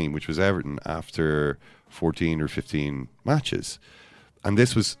highest team, which was Everton, after 14 or 15 matches. And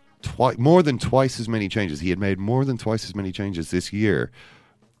this was more than twice as many changes. He had made more than twice as many changes this year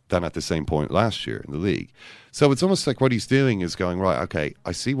than at the same point last year in the league. So it's almost like what he's doing is going, right, okay,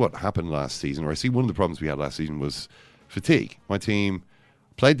 I see what happened last season, or I see one of the problems we had last season was fatigue. My team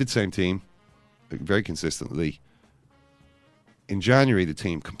played the same team very consistently. In January, the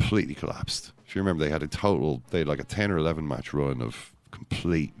team completely collapsed. If you remember, they had like a 10 or 11 match run of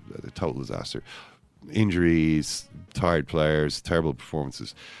complete total disaster. Injuries, tired players, terrible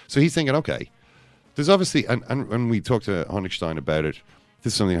performances. So he's thinking, okay, there's obviously, and when we talked to Honigstein about it,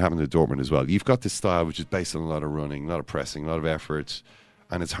 this is something that happened to Dortmund as well. You've got this style which is based on a lot of running, a lot of pressing, a lot of effort,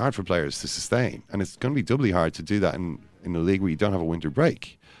 and it's hard for players to sustain. And it's going to be doubly hard to do that in a league where you don't have a winter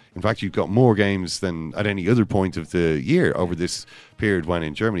break. In fact, you've got more games than at any other point of the year over this period when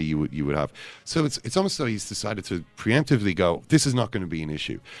in Germany you would have. So it's almost though he's decided to preemptively go, this is not going to be an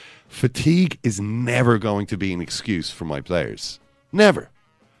issue. Fatigue is never going to be an excuse for my players. Never.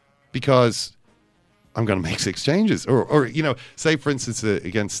 Because I'm going to make 6 changes. Or say, for instance,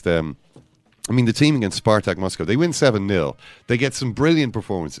 against, the team against Spartak Moscow, they win 7-0. They get some brilliant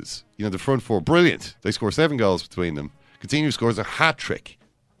performances. The front four, brilliant. They score 7 goals between them. Coutinho scores a hat-trick.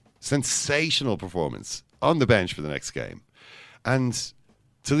 Sensational performance on the bench for the next game. And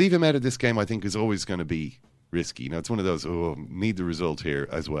to leave him out of this game, I think, is always going to be risky. It's one of those, need the result here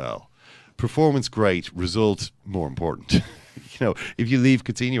as well. Performance great, result more important. If you leave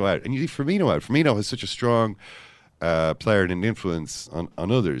Coutinho out and you leave Firmino out, Firmino has such a strong player and an influence on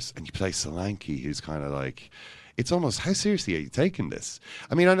others, and you play Solanke, who's kind of like, it's almost, how seriously are you taking this?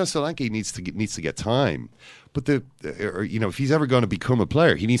 I mean, I know Solanke needs to get time, but if he's ever going to become a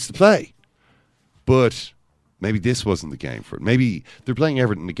player, he needs to play. But maybe this wasn't the game for it. Maybe they're playing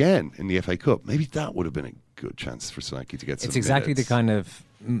Everton again in the FA Cup. Maybe that would have been a good chance for Solanke to get some It's exactly minutes. the kind of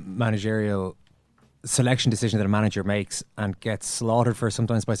managerial selection decision that a manager makes and gets slaughtered for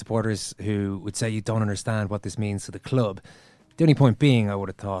sometimes by supporters who would say you don't understand what this means to the club. The only point being, I would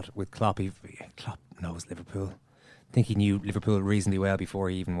have thought, with Klopp, Klopp knows Liverpool. I think he knew Liverpool reasonably well before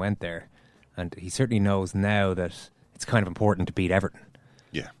he even went there. And he certainly knows now that it's kind of important to beat Everton.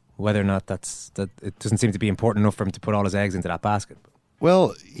 Yeah. Whether or not that it doesn't seem to be important enough for him to put all his eggs into that basket.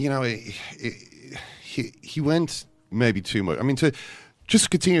 Well, he went maybe too much. I mean,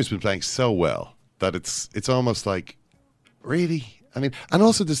 Coutinho's been playing so well that it's almost like, really? I mean, and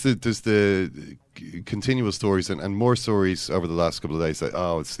also there's the continual stories and more stories over the last couple of days that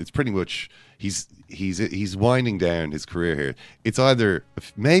it's pretty much he's winding down his career here. It's either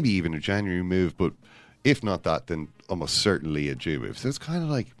maybe even a January move, but if not that, then almost certainly a June move. So it's kind of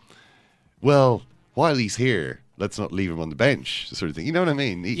like, well, while he's here, let's not leave him on the bench, sort of thing. You know what I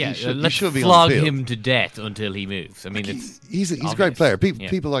mean? Let's he should be flog on the field. him to death until he moves. I mean, he's a great player.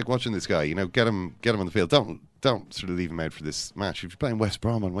 People like watching this guy. Get him on the field. Don't sort of leave him out for this match. If you're playing West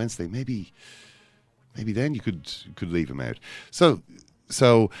Brom on Wednesday, maybe then you could leave him out.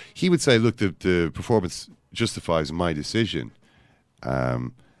 So he would say, look, the performance justifies my decision,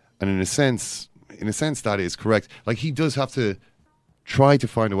 and in a sense that is correct. Like, he does have to try to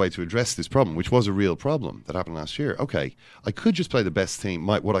find a way to address this problem, which was a real problem that happened last year. Okay, I could just play the best team,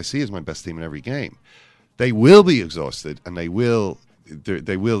 what I see as my best team in every game. They will be exhausted, and they will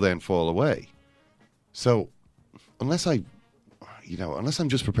then fall away. So unless I'm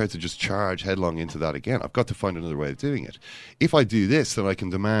just prepared to just charge headlong into that again, I've got to find another way of doing it. If I do this, then I can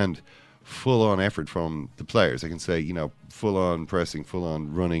demand full-on effort from the players. I can say, full-on pressing,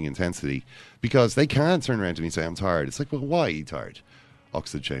 full-on running intensity, because they can't turn around to me and say, I'm tired. It's like, well, why are you tired,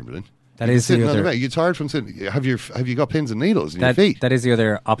 Oxlade-Chamberlain? You're tired from sitting. Have you got pins and needles in your feet? That is the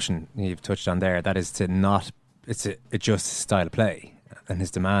other option you've touched on there. That is to adjust his style of play and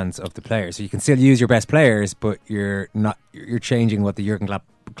his demands of the players. So you can still use your best players, but you're changing what the Jurgen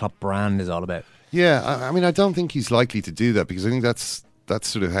Klopp brand is all about. Yeah, I mean, I don't think he's likely to do that, because I think that's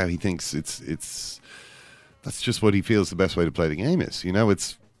sort of how he thinks that's just what he feels the best way to play the game is.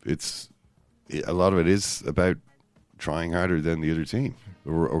 a lot of it is about trying harder than the other team,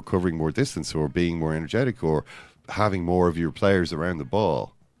 or covering more distance, or being more energetic, or having more of your players around the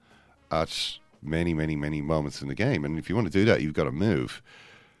ball at many moments in the game. And if you want to do that, you've got to move.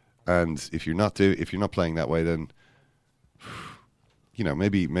 And if you're not playing that way, then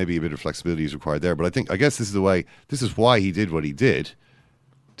maybe a bit of flexibility is required there. But I guess this is why he did what he did.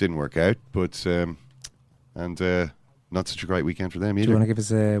 Didn't work out, but not such a great weekend for them either. Do you want to give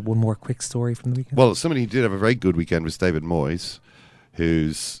us one more quick story from the weekend? Well, somebody who did have a very good weekend was David Moyes,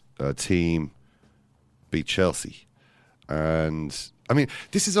 whose team beat Chelsea. And I mean,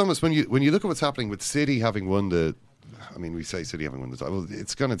 this is almost when you look at what's happening with City having won we say City having won the title.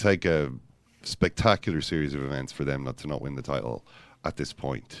 It's going to take a spectacular series of events for them not to win the title at this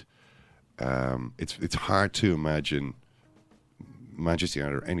point. It's hard to imagine Manchester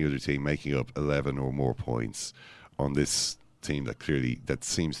United or any other team making up 11 or more points on this team that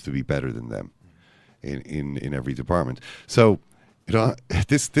seems to be better than them in every department. So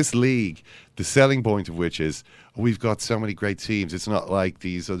this league, the selling point of which is we've got so many great teams. It's not like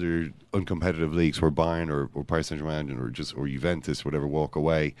these other uncompetitive leagues where Bayern or Paris Saint-Germain or Juventus, whatever, walk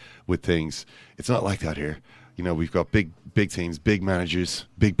away with things. It's not like that here. We've got big teams, big managers,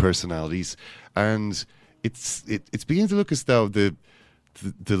 big personalities, and it's beginning to look as though the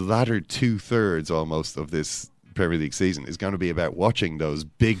latter 2/3 almost of this Premier League season is going to be about watching those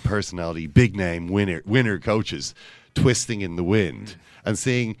big personality, big name winner coaches twisting in the wind and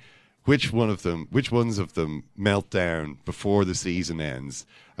seeing which ones of them melt down before the season ends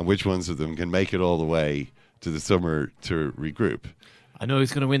and which ones of them can make it all the way to the summer to regroup. I know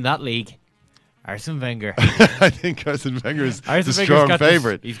who's going to win that league. Arsene Wenger. I think Arsene Wenger is the strong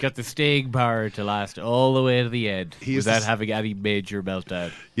favourite. He's got the staying power to last all the way to the end without having any major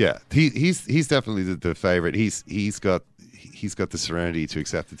meltdown. Yeah, he's definitely the favourite. He's got the serenity to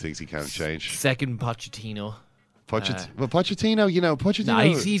accept the things he can't change. Second, Pochettino. Pochettino. Nah,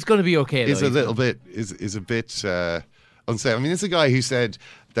 he's going to be okay. Is a bit unsafe. I mean, it's a guy who said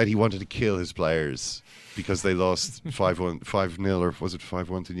that he wanted to kill his players because they lost 5-0, or was it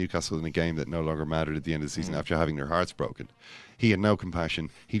 5-1 to Newcastle in a game that no longer mattered at the end of the season after having their hearts broken. He had no compassion.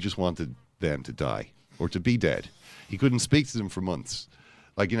 He just wanted them to die or to be dead. He couldn't speak to them for months.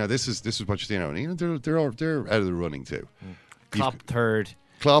 This is Pochettino, and they're out of the running too. Klopp third.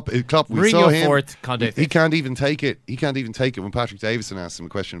 Klopp. We Mourinho saw him. Fourth. Conte. He can't even take it. He can't even take it when Patrick Davison asked him a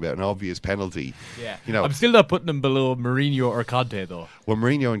question about an obvious penalty. Yeah, I'm still not putting him below Mourinho or Conte though. Well,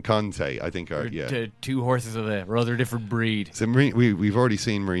 Mourinho and Conte, I think, are two horses of a rather different breed. So we've already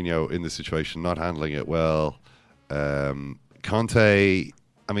seen Mourinho in this situation not handling it well. Conte,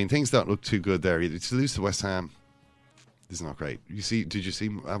 I mean, things don't look too good there either. To lose to West Ham, this is not great. Did you see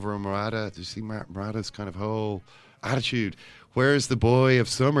Alvaro Morata? Did you see Morata's kind of whole attitude? Where's the boy of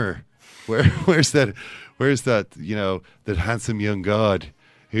summer? Where's that that handsome young god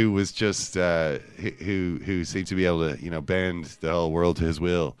who was just who seemed to be able to bend the whole world to his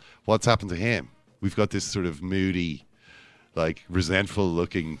will? What's happened to him? We've got this sort of moody, resentful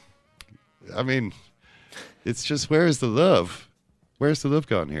looking. I mean, it's just, where's the love? Where's the love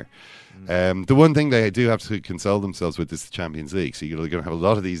gone here? The one thing they do have to console themselves with is the Champions League. So you're going to have a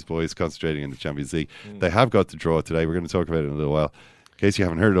lot of these boys concentrating on the Champions League. They have got the draw today. We're going to talk about it in a little while. In case you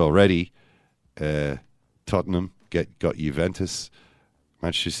haven't heard it already, Tottenham got Juventus.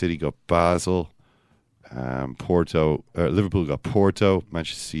 Manchester City got Basel. Liverpool got Porto.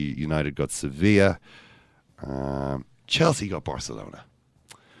 Manchester United got Sevilla. Chelsea got Barcelona,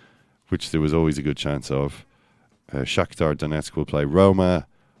 which there was always a good chance of. Shakhtar Donetsk will play Roma.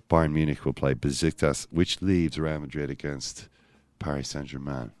 Bayern Munich will play Besiktas, which leaves Real Madrid against Paris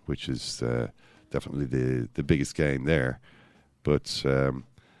Saint-Germain, which is definitely the biggest game there. But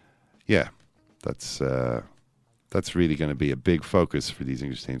that's really going to be a big focus for these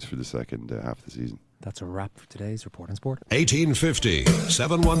English teams for the second half of the season. That's a wrap for today's Report on Sport. 1850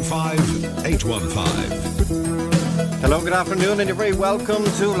 715 815. Hello, good afternoon, and you're very welcome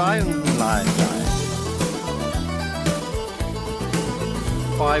to Lion Live.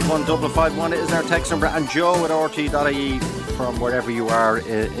 51551 is our text number, and Joe at RT.ie from wherever you are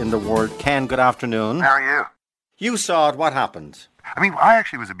in the world. Ken, good afternoon. How are you? You saw it. What happened? I mean, I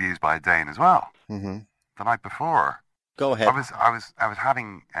actually was abused by a Dane as well. Mm-hmm. The night before. Go ahead. I was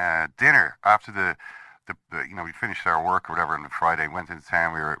having dinner after the we finished our work or whatever on the Friday. Went into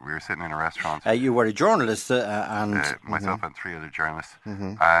town. We were sitting in a restaurant. You were a journalist, and myself and three other journalists.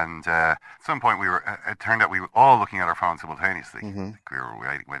 Mm-hmm. And at some point, it turned out we were all looking at our phones simultaneously. Mm-hmm. We were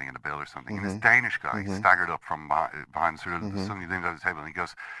waiting in the bill or something. Mm-hmm. And this Danish guy staggered up from behind, sort of suddenly leaned on the table, and he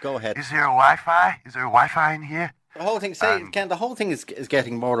goes, "Go ahead. Is there a Wi-Fi? Is there a Wi-Fi in here?" The whole thing, Ken, the whole thing is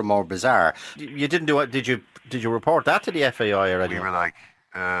getting more and more bizarre. You didn't do it. Did you report that to the FAI or anything? We were like,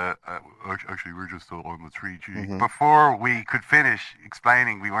 actually, we're just on the 3G. Before we could finish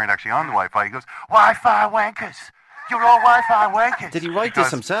explaining we weren't actually on the Wi-Fi, he goes, Wi-Fi wankers! You're all Wi-Fi wankers! Did he write this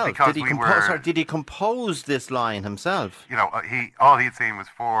himself? Did he compose this line himself? You know, all he'd seen was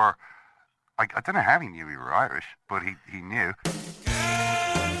four... I don't know how he knew we were Irish, but he knew.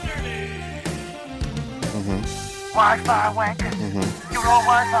 Wi-Fi wankers! You're all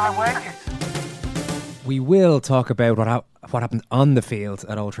Wi-Fi wankers! We will talk about what happened on the field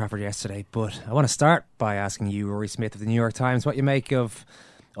at Old Trafford yesterday, but I want to start by asking you, Rory Smith of the New York Times, what you make of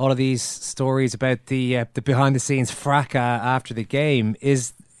all of these stories about the behind-the-scenes fracas after the game.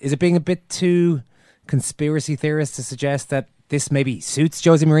 Is it being a bit too conspiracy theorist to suggest that this maybe suits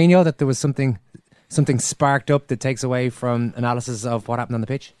Jose Mourinho, that there was something sparked up that takes away from analysis of what happened on the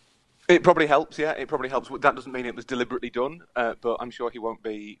pitch? It probably helps, yeah. It probably helps. That doesn't mean it was deliberately done, but I'm sure he won't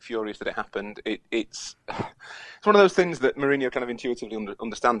be furious that it happened. It's one of those things that Mourinho kind of intuitively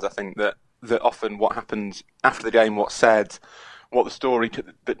understands, I think, that often what happens after the game, what's said, what the story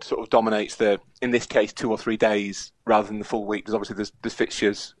that sort of dominates in this case, 2 or 3 days rather than the full week, because obviously there's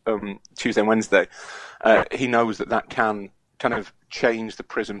fixtures Tuesday and Wednesday. He knows that can kind of change the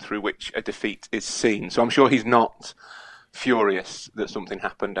prism through which a defeat is seen. So I'm sure he's not furious that something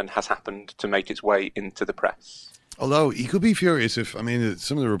happened and has happened to make its way into the press. Although he could be furious if, I mean,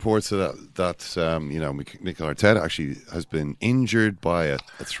 some of the reports that Mikel Arteta actually has been injured by a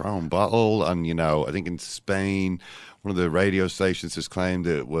thrown bottle, and I think in Spain one of the radio stations has claimed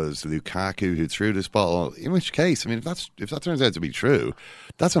it was Lukaku who threw this bottle. In which case, I mean, if that turns out to be true,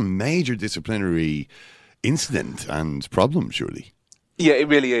 that's a major disciplinary incident and problem, surely. Yeah, it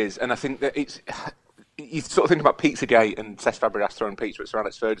really is, and I think that you sort of think about Pizzagate and Cesc Fabregas throwing pizza at Sir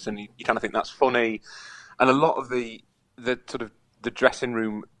Alex Ferguson. You kind of think that's funny, and a lot of the sort of the dressing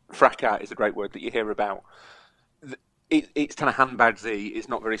room fracas is a great word that you hear about. It's kind of handbagsy. It's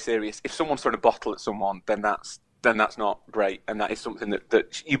not very serious. If someone's throwing a bottle at someone, then that's not great, and that is something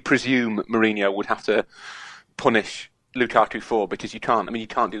that you presume Mourinho would have to punish Lukaku for, because you can't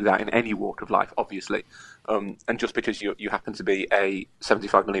do that in any walk of life, obviously. And just because you happen to be a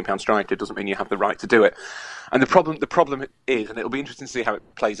 £75 million striker doesn't mean you have the right to do it. And the problem is, and it'll be interesting to see how it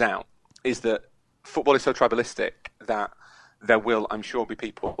plays out, is that football is so tribalistic that there will, I'm sure, be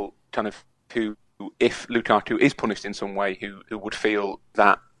people kind of who, if Lukaku is punished in some way, who would feel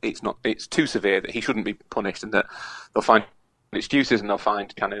that it's too severe, that he shouldn't be punished, and that they'll find excuses and they'll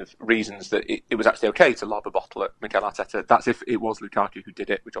find kind of reasons that it was actually okay to lob a bottle at Mikel Arteta. That's if it was Lukaku who did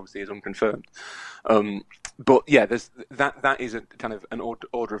it, which obviously is unconfirmed. But yeah, that is a kind of an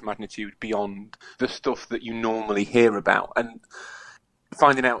order of magnitude beyond the stuff that you normally hear about. And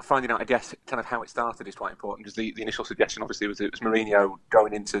finding out, I guess, kind of how it started is quite important, because the initial suggestion obviously was it was Mourinho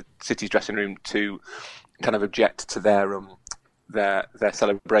going into City's dressing room to kind of object to their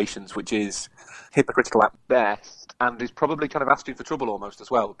celebrations, which is hypocritical at best, and is probably kind of asking for trouble almost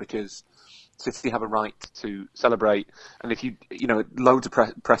as well, because City have a right to celebrate, and if you loads of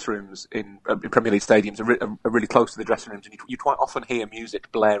press rooms in Premier League stadiums are really close to the dressing rooms, and you quite often hear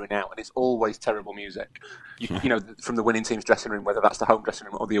music blaring out, and it's always terrible music. From the winning team's dressing room, whether that's the home dressing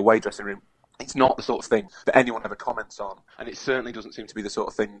room or the away dressing room. It's not the sort of thing that anyone ever comments on, and it certainly doesn't seem to be the sort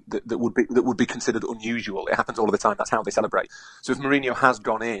of thing that would be considered unusual. It happens all of the time. That's how they celebrate. So if Mourinho has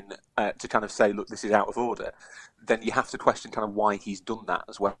gone in to kind of say, look, this is out of order, then you have to question kind of why he's done that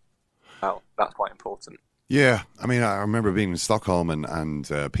as well. Well, that's quite important. Yeah, I mean, I remember being in Stockholm and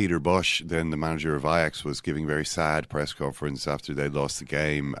Peter Bosz, then the manager of Ajax, was giving a very sad press conference after they lost the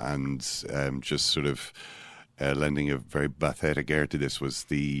game, and just sort of lending a very pathetic air to this was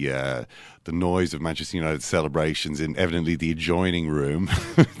the noise of Manchester United celebrations in evidently the adjoining room.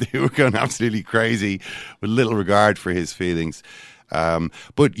 They were going absolutely crazy with little regard for his feelings.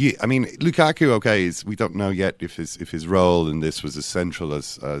 But yeah, I mean, Lukaku, okay, we don't know yet if his role in this was as central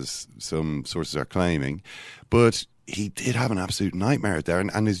as some sources are claiming, but he did have an absolute nightmare out there,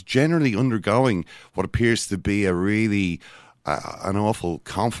 and is generally undergoing what appears to be a really an awful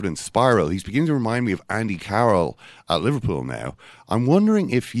confidence spiral. He's beginning to remind me of Andy Carroll at Liverpool now. I'm wondering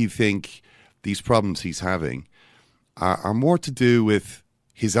if you think these problems he's having are more to do with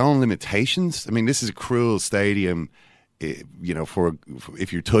his own limitations. I mean, this is a cruel stadium, for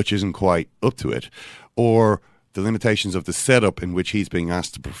if your touch isn't quite up to it, or the limitations of the setup in which he's being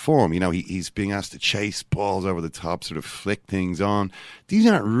asked to perform. He's being asked to chase balls over the top, sort of flick things on. These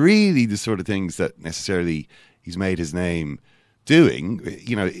aren't really the sort of things that necessarily he's made his name doing.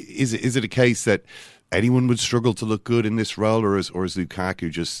 Is it a case that anyone would struggle to look good in this role, or is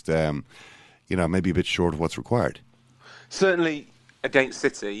Lukaku just maybe a bit short of what's required. Certainly against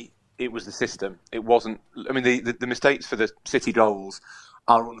City, it was the system. It wasn't. I mean, the mistakes for the City goals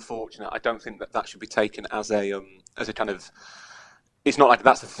are unfortunate. I don't think that should be taken as a kind of. It's not like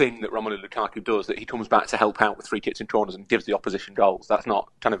that's the thing that Romelu Lukaku does, that he comes back to help out with free kicks and corners and gives the opposition goals. That's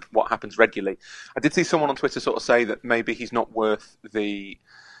not kind of what happens regularly. I did see someone on Twitter sort of say that maybe he's not worth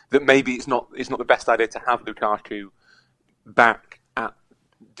that maybe it's not the best idea to have Lukaku back at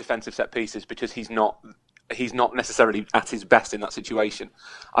defensive set pieces because he's not necessarily at his best in that situation.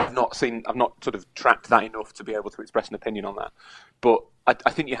 I've not sort of tracked that enough to be able to express an opinion on that. But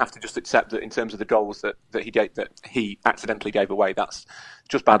I think you have to just accept that in terms of the goals that he accidentally gave away, that's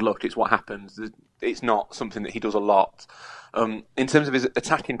just bad luck. It's what happens. It's not something that he does a lot. In terms of his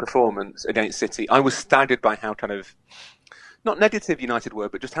attacking performance against City, I was staggered by how kind of, not negative United were,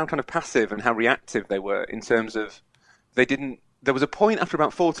 but just how kind of passive and how reactive they were in terms of there was a point after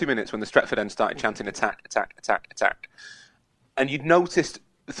about 40 minutes when the Stretford end started chanting attack, attack, attack, attack. And you'd noticed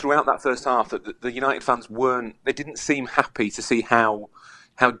throughout that first half that the United fans they didn't seem happy to see how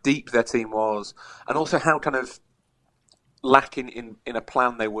deep their team was, and also how kind of lacking in a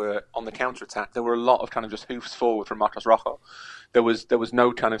plan they were on the counter-attack. There were a lot of kind of just hoofs forward from Marcos Rojo. There was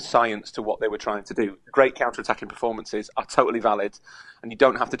no kind of science to what they were trying to do. Great counter-attacking performances are totally valid, and you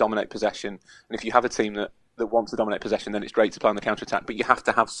don't have to dominate possession. And if you have a team that wants to dominate possession, then it's great to play on the counter-attack, but you have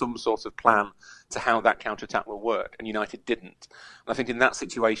to have some sort of plan to how that counter-attack will work, and United didn't. And I think in that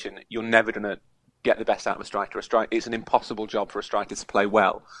situation, you're never going to get the best out of a striker. It's an impossible job for a striker to play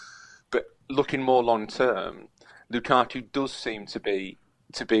well. But looking more long-term, Lukaku does seem to be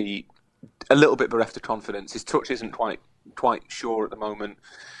a little bit bereft of confidence. His touch isn't quite sure at the moment.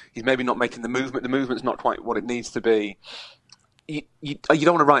 He's maybe not making the movement. The movement's not quite what it needs to be. You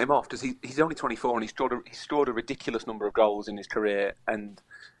don't want to write him off because he's only 24 and he's scored a ridiculous number of goals in his career, and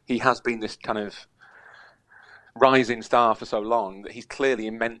he has been this kind of rising star for so long that he's clearly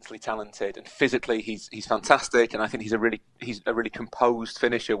immensely talented, and physically he's fantastic, and I think he's a really composed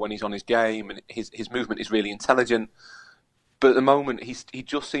finisher when he's on his game, and his movement is really intelligent. But at the moment, he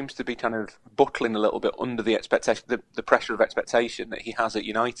just seems to be kind of buckling a little bit under the expectation, the pressure of expectation that he has at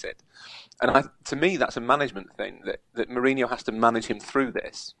United. And to me, that's a management thing, that Mourinho has to manage him through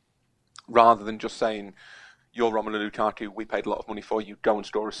this, rather than just saying, "You're Romelu Lukaku, we paid a lot of money for you, go and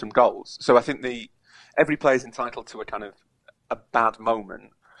score us some goals." So I think every player is entitled to a bad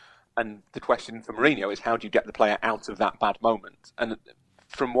moment, and the question for Mourinho is, how do you get the player out of that bad moment? And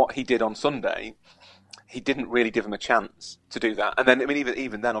from what he did on Sunday, he didn't really give him a chance to do that. And then, I mean,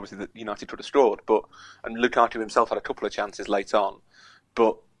 even then, obviously, the United could have scored, and Lukaku himself had a couple of chances late on,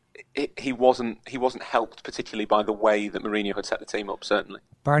 but he wasn't helped particularly by the way that Mourinho had set the team up, certainly.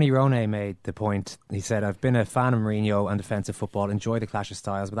 Barney Ronay made the point. He said, "I've been a fan of Mourinho and defensive football, enjoy the clash of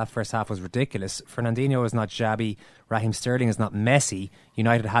styles, but that first half was ridiculous. Fernandinho is not shabby, Raheem Sterling is not messy.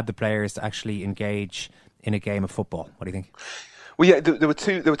 United had the players to actually engage in a game of football." What do you think? Well, yeah, there were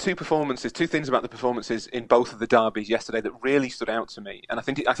two performances, two things about the performances in both of the derbies yesterday that really stood out to me, and I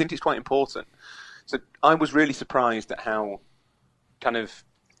think it's quite important. So I was really surprised at how kind of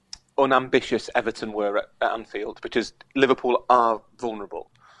unambitious Everton were at Anfield, because Liverpool are vulnerable,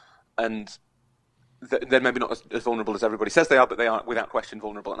 and they're maybe not as vulnerable as everybody says they are, but they are without question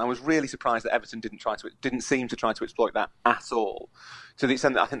vulnerable. And I was really surprised that Everton didn't seem to try to exploit that at all, to the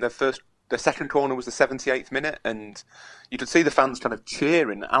extent that I think their second corner was the 78th minute, and you could see the fans kind of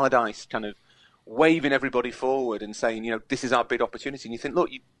cheering, Allardyce kind of waving everybody forward and saying, this is our big opportunity. And you think, look,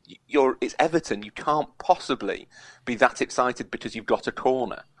 it's Everton. You can't possibly be that excited because you've got a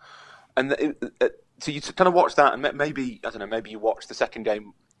corner. And so you kind of watch that, and maybe, I don't know, maybe you watch the second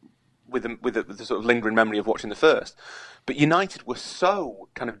game with the sort of lingering memory of watching the first. But United were so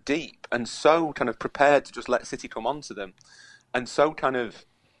kind of deep and so kind of prepared to just let City come onto them, and so kind of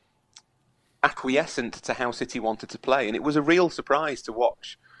acquiescent to how City wanted to play. And it was a real surprise to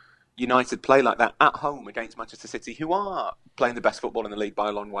watch United play like that at home against Manchester City, who are playing the best football in the league by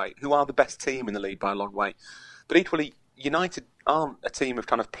a long way, who are the best team in the league by a long way. But equally, United aren't a team of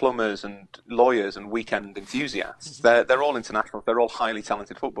kind of plumbers and lawyers and weekend enthusiasts. They're all internationals. They're all highly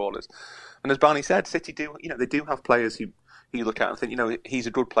talented footballers. And as Barney said, City do have players who you look at and think, he's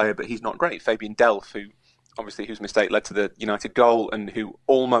a good player, but he's not great. Fabian Delph, whose mistake led to the United goal, and who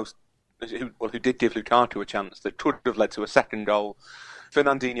did give Lukaku a chance that could have led to a second goal.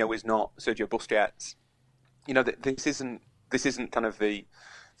 Fernandinho is not Sergio Busquets. This isn't kind of the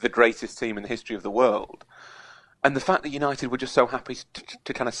greatest team in the history of the world. And the fact that United were just so happy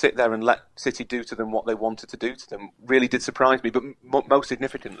to kind of sit there and let City do to them what they wanted to do to them really did surprise me. But most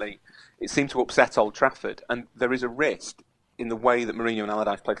significantly, it seemed to upset Old Trafford. And there is a risk, in the way that Mourinho and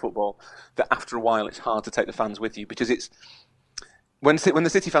Allardyce played football, that after a while it's hard to take the fans with you, because it's when the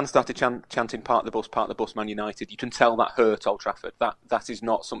City fans started chanting "Park the bus, Man United," you can tell that hurt Old Trafford. That is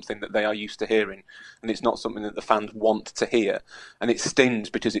not something that they are used to hearing, and it's not something that the fans want to hear, and it stings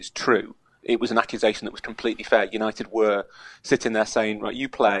because it's true. It was an accusation that was completely fair. United were sitting there saying, right, you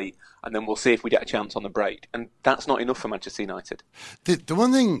play, and then we'll see if we get a chance on the break. And that's not enough for Manchester United. The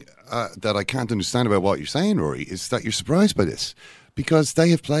one thing that I can't understand about what you're saying, Rory, is that you're surprised by this. Because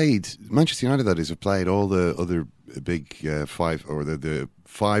they have played, Manchester United, that is, have played all the other big five, or the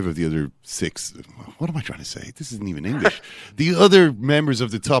five of the other six. What am I trying to say? This isn't even English. The other members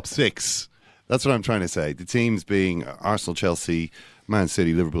of the top six. That's what I'm trying to say. The teams being Arsenal, Chelsea, Man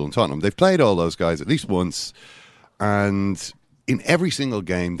City, Liverpool and Tottenham. They've played all those guys at least once, and in every single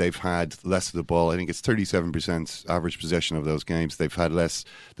game they've had less of the ball. I think it's 37% average possession of those games. They've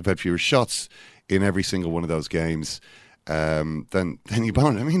had fewer shots in every single one of those games than your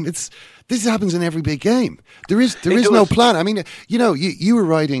opponent. I mean, this happens in every big game. There is no plan. I mean, you were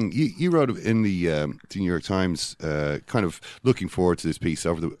writing, you wrote in the New York Times, kind of looking forward to this piece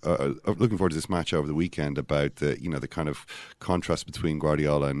looking forward to this match over the weekend about the kind of contrast between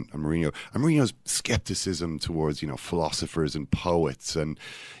Guardiola and Mourinho. And Mourinho's skepticism towards philosophers and poets and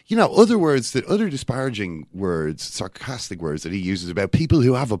other disparaging words, sarcastic words that he uses about people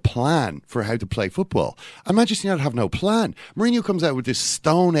who have a plan for how to play football. And Manchester United have no plan. Mourinho comes out with this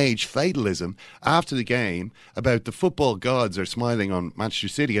Stone Age fatalism after the game about the football gods are smiling on Manchester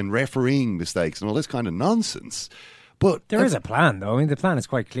City and refereeing mistakes and all this kind of nonsense. But there is a plan, though. I mean, the plan is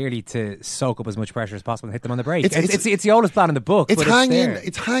quite clearly to soak up as much pressure as possible and hit them on the break. It's the oldest plan in the book. It's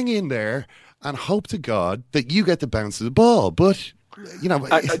hang in there and hope to God that you get the bounce of the ball. But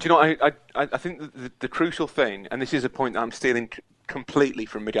I think the crucial thing, and this is a point that I'm stealing completely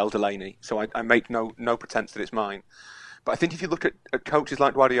from Miguel Delaney, so I make no pretense that it's mine. But I think if you look at coaches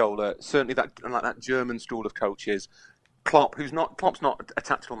like Guardiola, certainly that German school of coaches, Klopp, Klopp's not a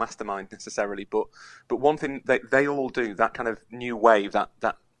tactical mastermind necessarily, but one thing they all do, that kind of new wave, that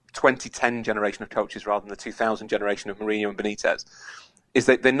 2010 generation of coaches rather than the 2000 generation of Mourinho and Benitez, is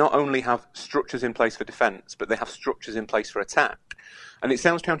that they not only have structures in place for defence, but they have structures in place for attack. And it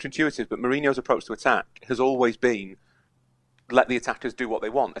sounds counterintuitive, but Mourinho's approach to attack has always been let the attackers do what they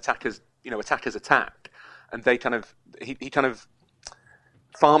want. Attackers attack, and he kind of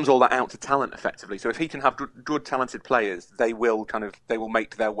farms all that out to talent effectively. So if he can have good talented players, they will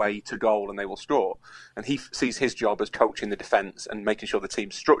make their way to goal and they will score. And he sees his job as coaching the defence and making sure the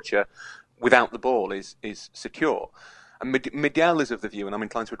team's structure without the ball is secure. And Miguel is of the view, and I'm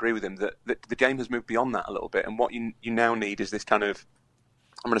inclined to agree with him, that the game has moved beyond that a little bit. And what you now need is this kind of,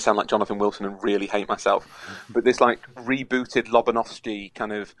 I'm going to sound like Jonathan Wilson and really hate myself, but this like rebooted Lobanovsky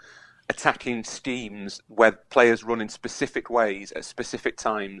kind of attacking schemes where players run in specific ways at specific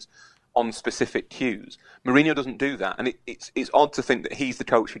times on specific cues. Mourinho doesn't do that, and it's odd to think that he's the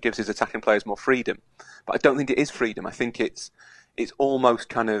coach who gives his attacking players more freedom. But I don't think it is freedom. I think it's almost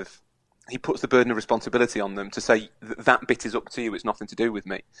kind of, he puts the burden of responsibility on them to say that bit is up to you, it's nothing to do with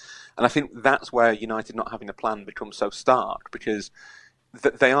me. And I think that's where United not having a plan becomes so stark, because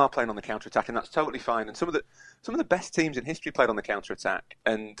they are playing on the counter-attack, and that's totally fine. And some of the best teams in history played on the counter-attack.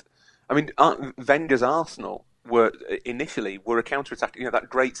 And I mean, Wenger's Arsenal were a counter-attack. That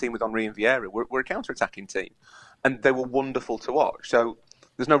great team with Henry and Vieira were a counter-attacking team, and they were wonderful to watch. So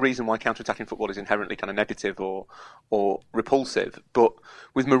there's no reason why counter-attacking football is inherently kind of negative or repulsive. But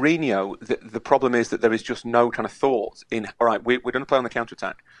with Mourinho, the problem is that there is just no kind of thought in, all right, we're going to play on the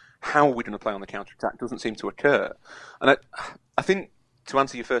counter-attack. How are we going to play on the counter-attack doesn't seem to occur. And I think, to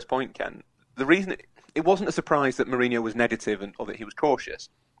answer your first point, Ken, the reason it wasn't a surprise that Mourinho was negative or that he was cautious,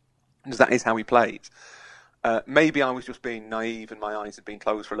 because that is how he played. Maybe I was just being naive and my eyes had been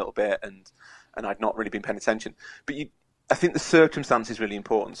closed for a little bit and I'd not really been paying attention. But I think the circumstance is really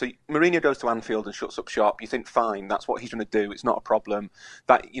important. So Mourinho goes to Anfield and shuts up shop. You think, fine, that's what he's going to do. It's not a problem.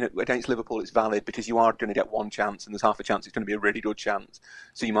 That, against Liverpool, it's valid because you are going to get one chance, and there's half a chance it's going to be a really good chance.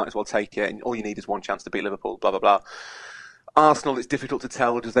 So you might as well take it. And all you need is one chance to beat Liverpool. Blah blah blah. Arsenal, it's difficult to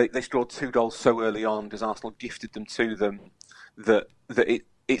tell because they scored 2 goals so early on. Because Arsenal gifted them to them that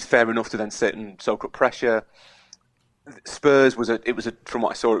it's fair enough to then sit and soak up pressure. Spurs from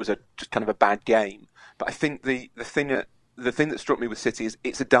what I saw, it was just kind of a bad game. But I think the thing that struck me with City is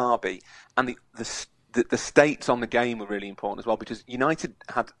it's a derby, and the stakes on the game were really important as well, because United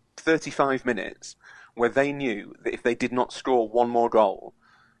had 35 minutes where they knew that if they did not score one more goal,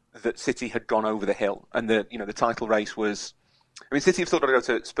 that City had gone over the hill, and the title race was. I mean, City have still got to go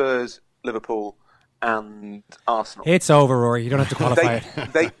to Spurs, Liverpool, and Arsenal. It's over, Rory. You don't have to qualify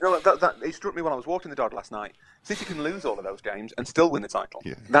it. It struck me when I was walking the dog last night. City can lose all of those games and still win the title.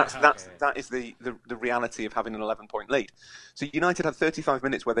 Yeah. That is the reality of having an 11-point lead. So United had 35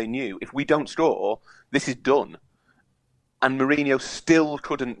 minutes where they knew if we don't score, this is done. And Mourinho still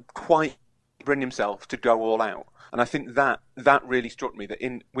couldn't quite bring himself to go all out. And I think that really struck me, that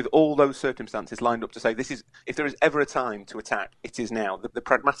with all those circumstances lined up to say, if there is ever a time to attack, it is now. The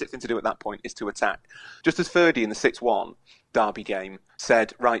pragmatic thing to do at that point is to attack. Just as Ferdy in the 6-1 derby game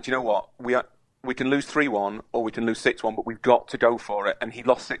said, right, you know what, we can lose 3-1 or we can lose 6-1, but we've got to go for it. And he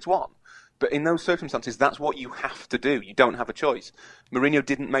lost 6-1. But in those circumstances, that's what you have to do. You don't have a choice. Mourinho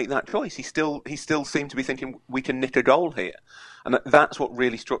didn't make that choice. He still seemed to be thinking, we can nick a goal here. And that's what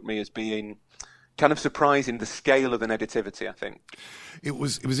really struck me as being kind of surprising, the scale of the negativity, I think. It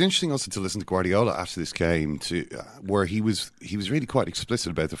was interesting also to listen to Guardiola after this game, where he was really quite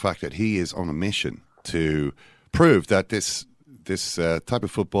explicit about the fact that he is on a mission to prove that this type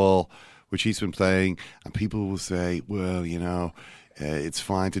of football which he's been playing, and people will say, well, it's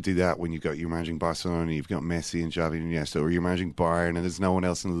fine to do that when you're managing Barcelona, you've got Messi and Xavi and Iniesta, or you're managing Bayern and there's no one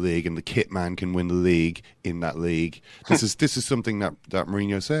else in the league, and the kit man can win the league in that league. This is something that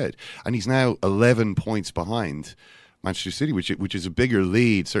Mourinho said, and he's now 11 points behind Manchester City, which is a bigger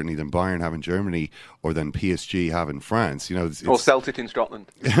lead certainly than Bayern have in Germany or than PSG have in France. Or Celtic in Scotland.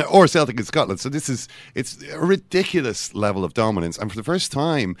 Or Celtic in Scotland. So it's a ridiculous level of dominance, and for the first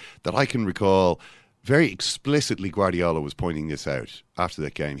time that I can recall, very explicitly, Guardiola was pointing this out after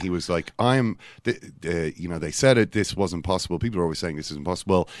that game. He was like, they said it, this wasn't possible. People are always saying this isn't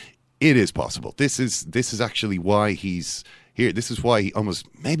possible. It is possible. This is actually why he's here. This is why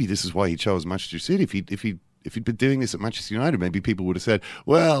he chose Manchester City. If he'd been doing this at Manchester United, maybe people would have said,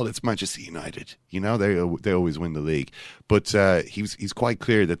 well, it's Manchester United. They always win the league. But he's quite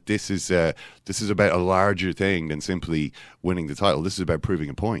clear that this is about a larger thing than simply winning the title. This is about proving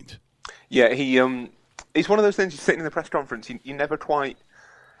a point. Yeah, it's one of those things. You're sitting in the press conference, you never quite.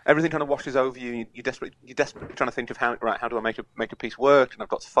 Everything kind of washes over you. You're desperately trying to think of how do I make a piece work, and I've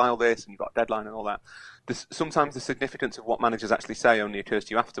got to file this, and you've got a deadline and all that. Sometimes the significance of what managers actually say only occurs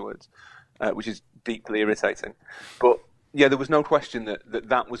to you afterwards, which is deeply irritating. But yeah, there was no question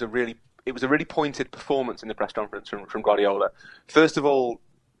that was a really pointed performance in the press conference from Guardiola. First of all,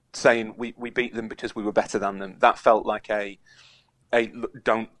 saying we beat them because we were better than them. That felt like a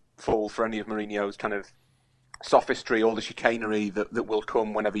don't fall for any of Mourinho's kind of sophistry or the chicanery that will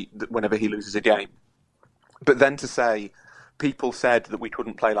come whenever he loses a game. But then to say, people said that we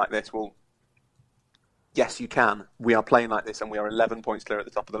couldn't play like this, well, yes, you can. We are playing like this and we are 11 points clear at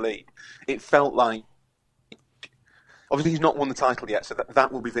the top of the league. It felt like, obviously he's not won the title yet, so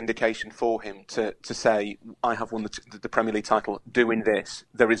that will be vindication for him to say, I have won the Premier League title doing this.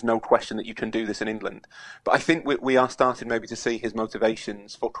 There is no question that you can do this in England. But I think we are starting maybe to see his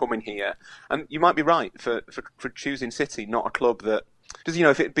motivations for coming here. And you might be right for choosing City, not a club that... Because,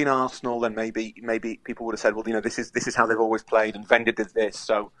 if it had been Arsenal, then maybe people would have said, well, this is how they've always played, and Wenger did this,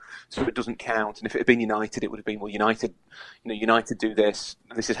 so it doesn't count. And if it had been United, it would have been, well, United do this,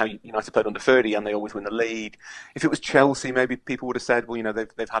 and this is how United played under Ferdy, and they always win the league. If it was Chelsea, maybe people would have said, well,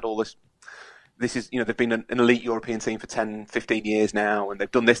 they've had all this. This is, they've been an elite European team for 10, 15 years now, and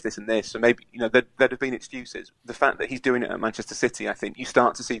they've done this, and this. So maybe, there'd have been excuses. The fact that he's doing it at Manchester City, I think you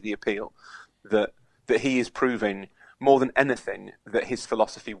start to see the appeal that he is proving, more than anything, that his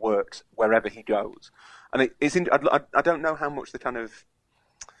philosophy works wherever he goes. And I don't know how much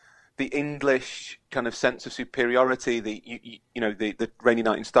the English kind of sense of superiority, the rainy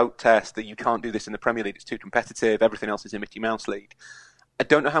night in Stoke test, that you can't do this in the Premier League, it's too competitive, everything else is in Mickey Mouse League. I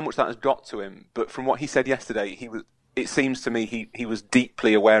don't know how much that has got to him, but from what he said yesterday, it seems to me he was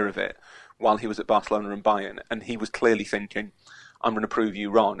deeply aware of it while he was at Barcelona and Bayern, and he was clearly thinking, I'm going to prove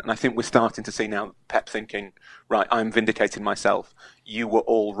you wrong. And I think we're starting to see now Pep thinking, right, I'm vindicating myself. You were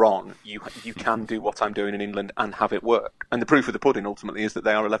all wrong. You can do what I'm doing in England and have it work. And the proof of the pudding ultimately is that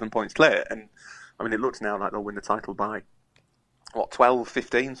they are 11 points clear. And I mean, it looks now like they'll win the title by 12,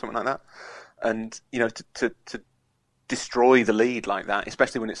 15, something like that. And to destroy the lead like that,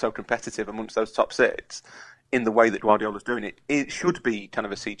 especially when it's so competitive amongst those top six, in the way that Guardiola's doing it, it should be kind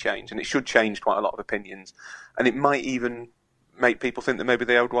of a sea change, and it should change quite a lot of opinions. And it might even make people think that maybe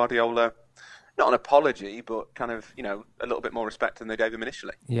they owe Guardiola not an apology, but kind of, a little bit more respect than they gave him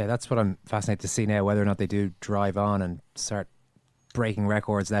initially. Yeah, that's what I'm fascinated to see now, whether or not they do drive on and start breaking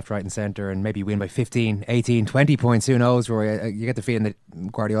records left, right and centre, and maybe win by 15, 18, 20 points, who knows, Rory. You get the feeling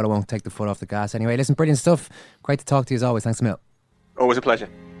that Guardiola won't take the foot off the gas anyway. Listen, brilliant stuff. Great to talk to you as always. Thanks a mil. Always a pleasure.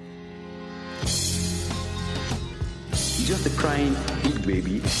 Just a crying big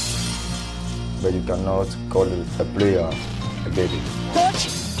baby. but you cannot call a player a baby. Coach!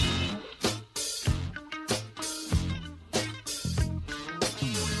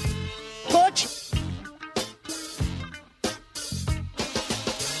 Coach!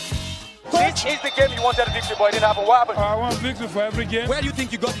 This is the game you wanted a victory, but it didn't happen. What happened? I want victory for every game. Where do you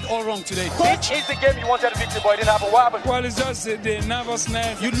think you got it all wrong today? This is the game you wanted a victory, but it didn't happen. What happened? Well, it's just the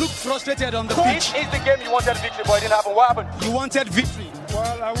nervousness. You look frustrated on the pitch. This is the game you wanted a victory, but it didn't happen. What happened? You wanted victory.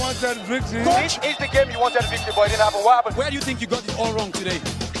 Well, I wanted victory. This is the game you wanted a victory, but it didn't happen. What happened? Where do you think you got it all wrong today?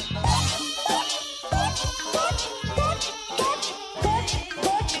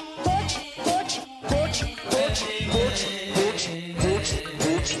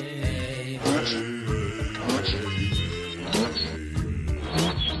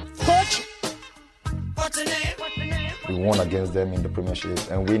 We won against them in the Premiership,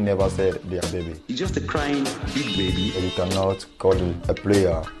 and we never said they are baby. He's just a crying big baby. But you cannot call a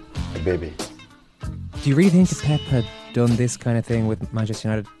player a baby. Do you really think if Pep had done this kind of thing with Manchester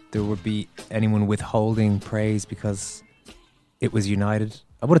United, there would be anyone withholding praise because it was United?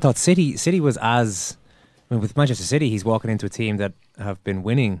 I would have thought City was as... I mean, with Manchester City, he's walking into a team that have been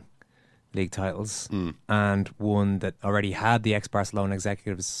winning league titles and one that already had the ex-Barcelona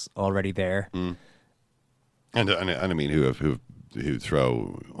executives already there. And I mean, who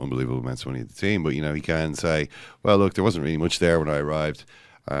throw unbelievable amounts of money at the team, but he can say, well, look, there wasn't really much there when I arrived,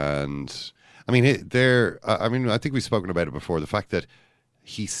 and I mean, I think we've spoken about it before. The fact that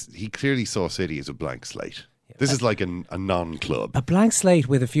he clearly saw City as a blank slate. This is like a non-club, a blank slate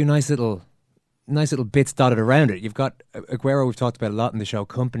with a few nice little bits dotted around it. You've got Aguero. We've talked about a lot in the show.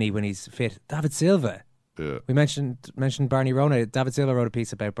 Company when he's fit. David Silva. Yeah. We mentioned Barney Rona. David Silva wrote a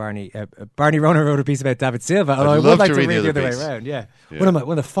piece about Barney. Barney Rona wrote a piece about David Silva. Although I would like to read the other way around. Yeah. One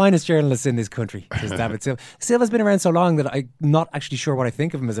of the finest journalists in this country is David Silva. Silva's been around so long that I'm not actually sure what I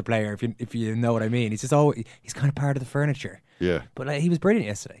think of him as a player. If you know what I mean, he's just he's kind of part of the furniture. Yeah. But he was brilliant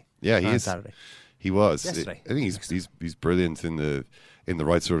yesterday. Yeah, he is. Saturday. He was. Yesterday. I think he's brilliant in the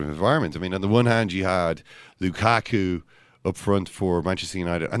right sort of environment. I mean, on the one hand, you had Lukaku up front for Manchester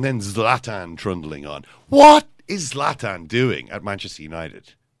United, and then Zlatan trundling on. What is Zlatan doing at Manchester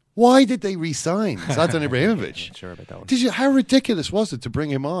United? Why did they re-sign Zlatan Ibrahimovic? Not sure about that one. How ridiculous was it to bring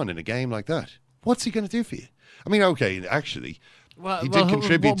him on in a game like that? What's he going to do for you? I mean, okay, actually, he did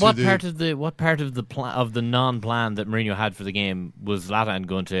contribute to what part of the non-plan that Mourinho had for the game was Zlatan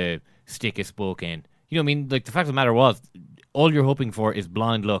going to stick a spoke in? You know what I mean? Like, the fact of the matter was, all you're hoping for is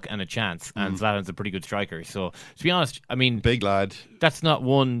blind luck and a chance, and Zlatan's a pretty good striker. So, to be honest, I mean, big lad. That's not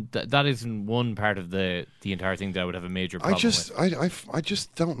one. That isn't one part of the entire thing that I would have a major problem with. I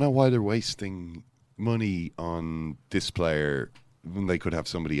just don't know why they're wasting money on this player when they could have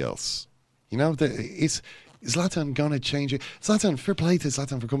somebody else. Is Zlatan gonna change it? Zlatan, fair play to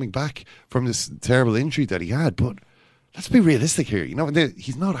Zlatan for coming back from this terrible injury that he had, but let's be realistic here.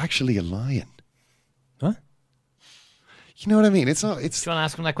 He's not actually a lion. Huh? You know what I mean? It's not. Do you want to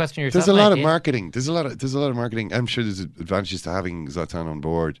ask him that question yourself? There's a lot of marketing. There's a lot of marketing. I'm sure there's advantages to having Zlatan on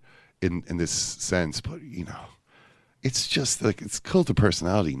board in this sense, but it's just like it's cult of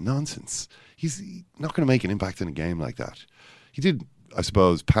personality nonsense. He's not going to make an impact in a game like that. He did, I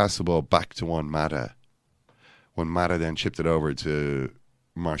suppose, pass the ball back to Juan Mata when Mata then chipped it over to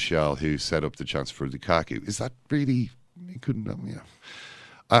Martial, who set up the chance for Lukaku. Is that really? He couldn't.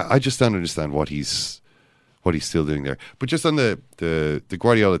 I just don't understand what he's still doing there. But just on the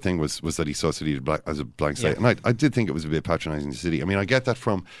Guardiola thing was that he saw City as a blank slate. And I did think it was a bit patronising to City. I mean, I get that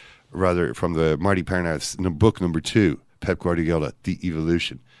from the Marty Parnard's book number 2, Pep Guardiola, The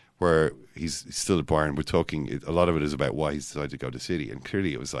Evolution, where he's still at Bayern. We're talking, a lot of it is about why he's decided to go to City. And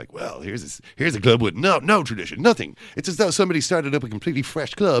clearly it was like, well, here's a club with no tradition, nothing. It's as though somebody started up a completely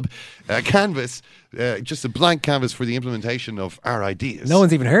fresh club, canvas, just a blank canvas for the implementation of our ideas. No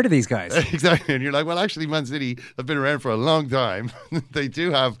one's even heard of these guys. Exactly. And you're like, well, actually, Man City have been around for a long time. They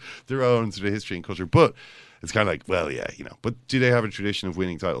do have their own sort of history and culture. But it's kind of like, well, yeah, but do they have a tradition of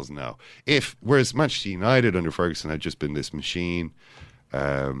winning titles? No. Whereas Manchester United under Ferguson had just been this machine,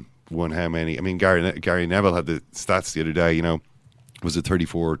 won how many? I mean, Gary Neville had the stats the other day, was it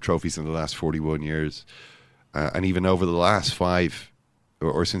 34 trophies in the last 41 years? And even over the last 5,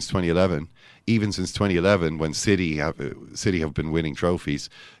 or since 2011, even since 2011, when City have been winning trophies,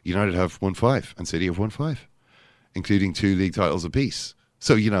 United have won 5 and City have won 5, including 2 league titles apiece.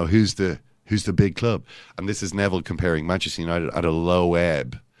 So, who's the big club? And this is Neville comparing Manchester United at a low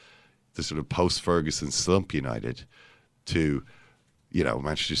ebb, the sort of post-Ferguson slump United, to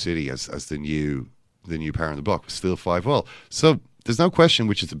Manchester City as the new power in the block, was still 5-all. So there's no question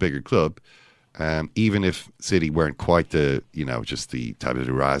which is the bigger club. even if City weren't quite the, just the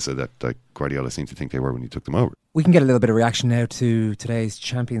tabula rasa that Guardiola seemed to think they were when he took them over. We can get a little bit of reaction now to today's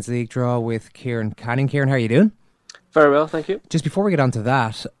Champions League draw with Kieran Canning. Kieran, how are you doing? Very well, thank you. Just before we get on to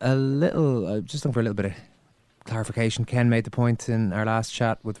that, just looking for a little bit of clarification. Ken made the point in our last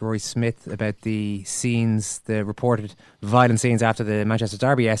chat with Rory Smith about the reported violent scenes after the Manchester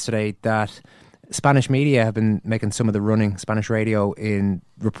derby yesterday, that Spanish media have been making some of the running, Spanish radio, in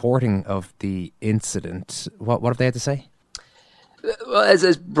reporting of the incident. What have they had to say? Well,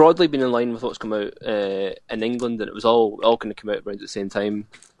 it's broadly been in line with what's come out in England, and it was all kind of come out around at the same time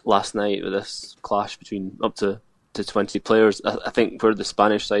last night with this clash between up to 20 players. I think where the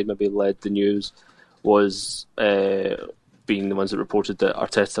Spanish side maybe led the news was being the ones that reported that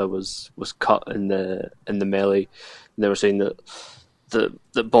Arteta was cut in the melee, and they were saying that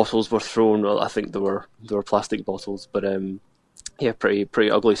the bottles were thrown. Well, I think they were plastic bottles, but pretty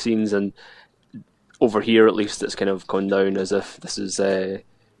ugly scenes. And over here, at least, it's kind of gone down as if this is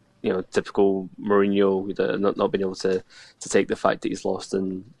typical Mourinho, not being able to take the fact that he's lost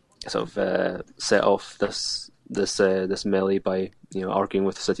and sort of set off this melee by arguing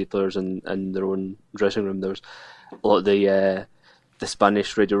with the City players in their own dressing room. There was a lot of the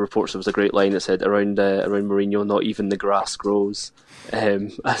Spanish radio reports. There was a great line that said around Mourinho, not even the grass grows,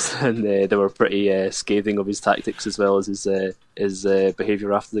 and they were pretty scathing of his tactics as well as his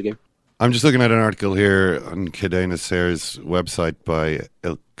behaviour after the game. I'm just looking at an article here on Cadena Ser's website by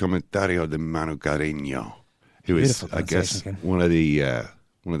El Comentario de Manu Carreño, who is, I guess, one of the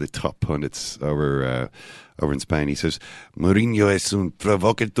top pundits over in Spain. He says, Mourinho es un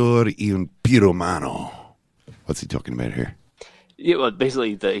provocador y un piromano. What's he talking about here? Yeah, well,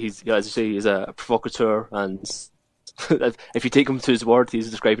 basically, that he's, as you say, he's a provocateur, and if you take him to his word, he's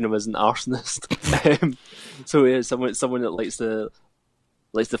describing him as an arsonist. So he is someone that likes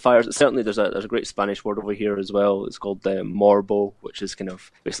the fires. Certainly, there's a great Spanish word over here as well. It's called morbo, which is kind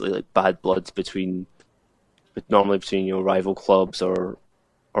of basically like bad blood normally between rival clubs or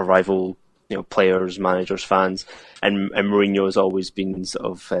rival players, managers, fans, and Mourinho has always been sort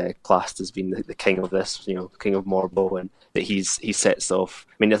of classed as being the king of this, king of Morbo, and that he sets off.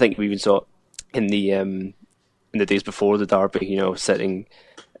 I mean, I think we even saw it in the days before the derby, trying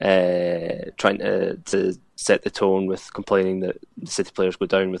to set the tone with complaining that the City players go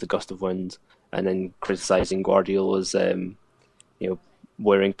down with a gust of wind, and then criticising Guardiola's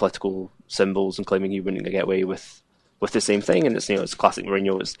wearing political symbols and claiming he wouldn't get away with the same thing. And it's classic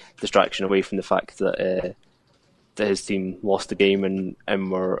Mourinho. It's distraction away from the fact that his team lost the game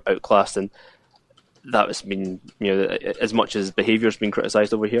and were outclassed, and that has been as much as behaviour has been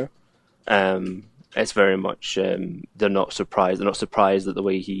criticised over here. It's very much they're not surprised. They're not surprised at the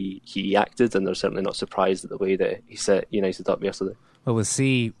way he acted, and they're certainly not surprised at the way that he set United up yesterday. Well, we'll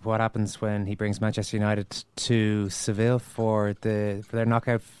see what happens when he brings Manchester United to Seville for their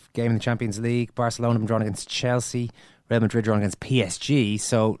knockout game in the Champions League. Barcelona have been drawn against Chelsea. Real Madrid drawn against PSG.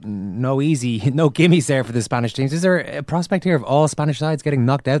 So no gimmies there for the Spanish teams. Is there a prospect here of all Spanish sides getting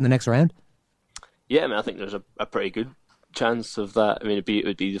knocked out in the next round? Yeah, I mean, I think there's a pretty good chance of that. I mean, it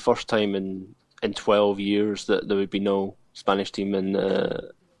would be the first time in 12 years that there would be no Spanish team in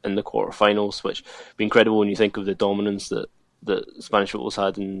the quarterfinals, which would be incredible when you think of the dominance that Spanish football's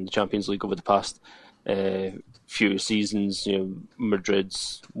had in the Champions League over the past few seasons.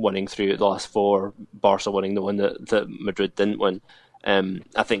 Madrid's winning 3 of the last 4, Barca winning the one that Madrid didn't win.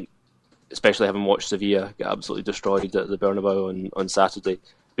 I think, especially having watched Sevilla get absolutely destroyed at the Bernabeu on Saturday,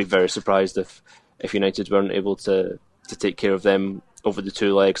 I'd be very surprised if United weren't able to take care of them over the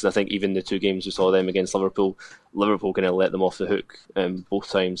 2 legs. And I think even the 2 games we saw them against Liverpool kind of let them off the hook both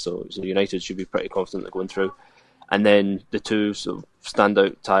times. So United should be pretty confident they're going through. And then the 2 sort of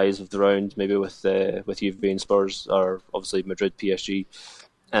standout ties of the round, maybe with Juve and Spurs, are obviously Madrid, PSG,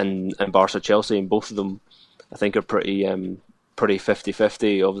 and Barca, Chelsea. And both of them, I think, are pretty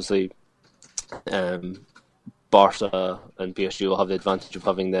 50-50. Obviously, Barca and PSG will have the advantage of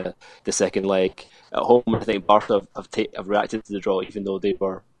having the second leg at home. I think Barca have reacted to the draw, even though they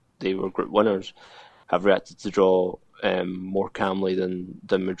were group winners, have reacted to the draw more calmly than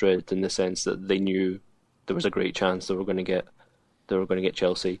Madrid, in the sense that they knew there was a great chance they were going to get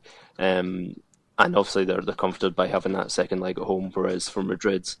Chelsea, and obviously they're comforted by having that second leg at home. Whereas for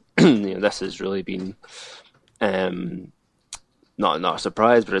Madrid, this has really been not a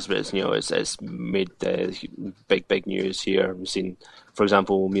surprise, but it's made big news here. We've seen, for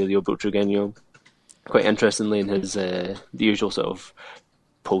example, Emilio Butragueño, quite interestingly, in his the usual sort of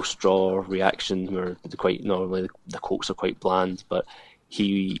post-draw reaction, where normally the quotes are quite bland, but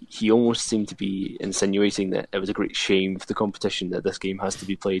he almost seemed to be insinuating that it was a great shame for the competition that this game has to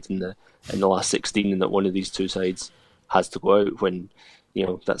be played in the last 16, and that one of these two sides has to go out. When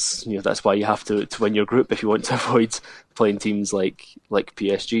that's why you have to win your group if you want to avoid playing teams like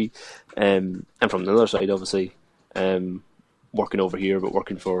PSG. And from the other side, obviously, working over here but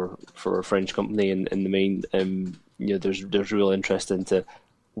working for a French company in the main, there's real interest into,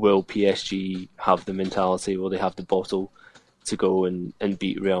 will PSG have the mentality, will they have the bottle to go and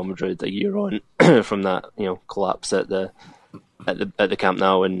beat Real Madrid a year on from that collapse at the Camp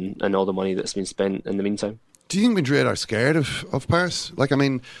Nou and all the money that's been spent in the meantime. Do you think Madrid are scared of Paris? Like, I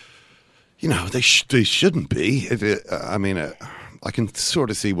mean, they shouldn't be. I can sort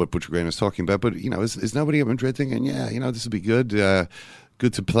of see what Butcher Graham is talking about, but is nobody at Madrid thinking, this would be good,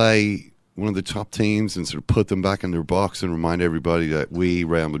 good to play one of the top teams and sort of put them back in their box and remind everybody that we,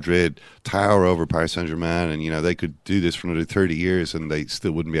 Real Madrid, tower over Paris Saint-Germain, and they could do this for another 30 years and they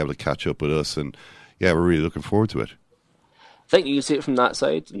still wouldn't be able to catch up with us. And we're really looking forward to it. I think you can see it from that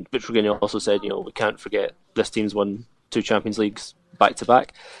side. And Butcher Graham also said, we can't forget this team's won 2 Champions Leagues back to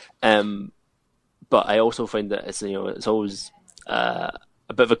back. But I also find that it's always a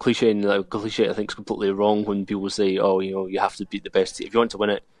bit of a cliche, and a cliche I think is completely wrong when people say, you have to beat the best team. If you want to win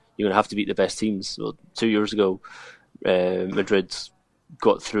it, you're going to have to beat the best teams. Well, 2 years ago, Madrid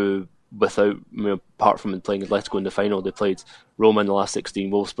got through without, apart from playing Atletico in the final, they played Roma in the last 16,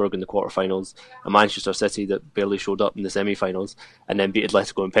 Wolfsburg in the quarterfinals, and Manchester City that barely showed up in the semi-finals, and then beat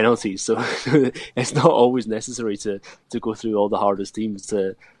Atletico in penalties. So it's not always necessary to go through all the hardest teams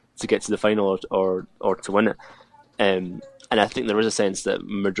to get to the final or to win it. And I think there is a sense that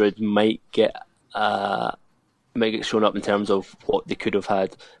Madrid might get shown up in terms of what they could have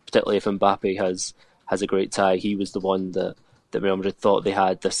had, particularly if Mbappe has a great tie. He was the one that Real Madrid thought they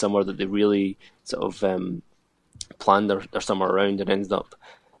had this summer, that they really sort of planned their summer around, and ended up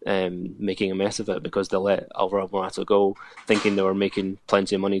making a mess of it because they let Alvaro Morata go, thinking they were making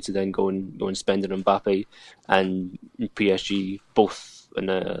plenty of money to then go and spend it on Mbappe and PSG, both in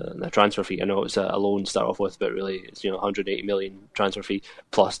a transfer fee. I know it's a loan to start off with, but really it's 180 million transfer fee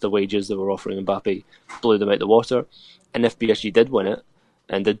plus the wages they were offering Mbappe blew them out the water. And if PSG did win it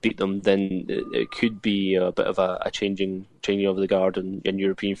and did beat them, then it could be a bit of a changing of the guard in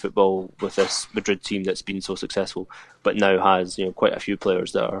European football with this Madrid team that's been so successful, but now has quite a few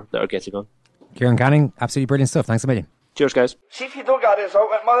players that are getting on. Kieran Canning, absolutely brilliant stuff. Thanks a million. Cheers, guys. See if you don't get a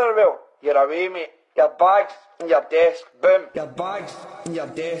result at Motherwell, you're away, mate. Your bags and your desk, boom. Your bags and your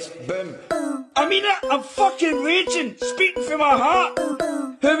desk, boom. I mean it, I'm fucking raging, speaking from my heart.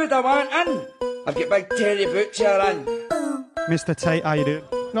 Who would I want in? I've got big Terry Butcher here in. Mr. Tate, how you doing?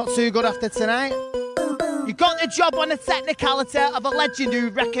 Not too good after tonight. You got the job on the technicality of a legend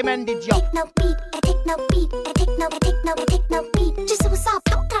who recommended you. Take no beat, I take no beat, I take no beat. Just what's up,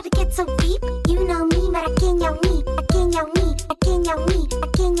 don't gotta get so deep. You know me, but I can't yell me. I can't yell me, I can't yell me. I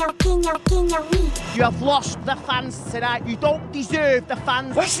can't yell me. You have lost the fans tonight. You don't deserve the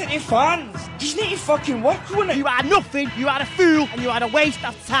fans. Listen to fans. You need to fucking work on it. You are nothing, you are a fool, and you are a waste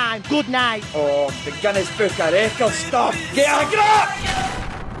of time. Good night. Oh, the Guinness Book of Records stuff. Get a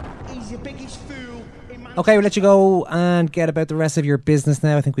grip! He's your biggest fool. Okay, we'll let you go and get about the rest of your business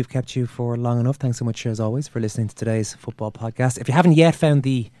now. I think we've kept you for long enough. Thanks so much, as always, for listening to today's football podcast. If you haven't yet found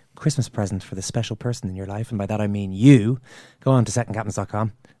the Christmas present for the special person in your life, and by that I mean you, go on to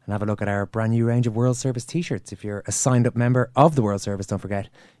secondcaptains.com and have a look at our brand new range of World Service t-shirts. If you're a signed up member of the World Service, don't forget,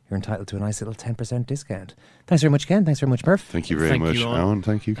 you're entitled to a nice little 10% discount. Thanks very much, Ken. Thanks very much, Murph. Thank you very much, Alan.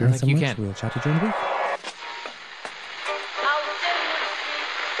 Thank you, Ken. Thanks so much. We'll chat to you during the week.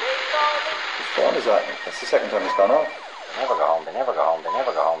 What fun is that? That's the second time it's gone off. They never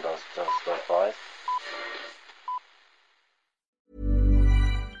go home, those boys.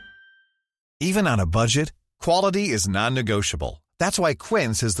 Even on a budget, quality is non-negotiable. That's why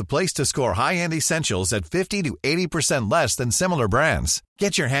Quince is the place to score high-end essentials at 50 to 80% less than similar brands.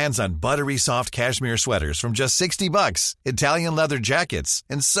 Get your hands on buttery soft cashmere sweaters from just $60, Italian leather jackets,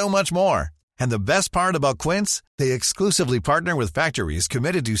 and so much more. And the best part about Quince, they exclusively partner with factories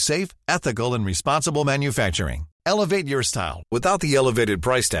committed to safe, ethical, and responsible manufacturing. Elevate your style without the elevated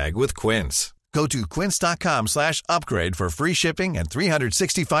price tag with Quince. Go to quince.com/upgrade for free shipping and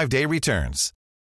 365-day returns.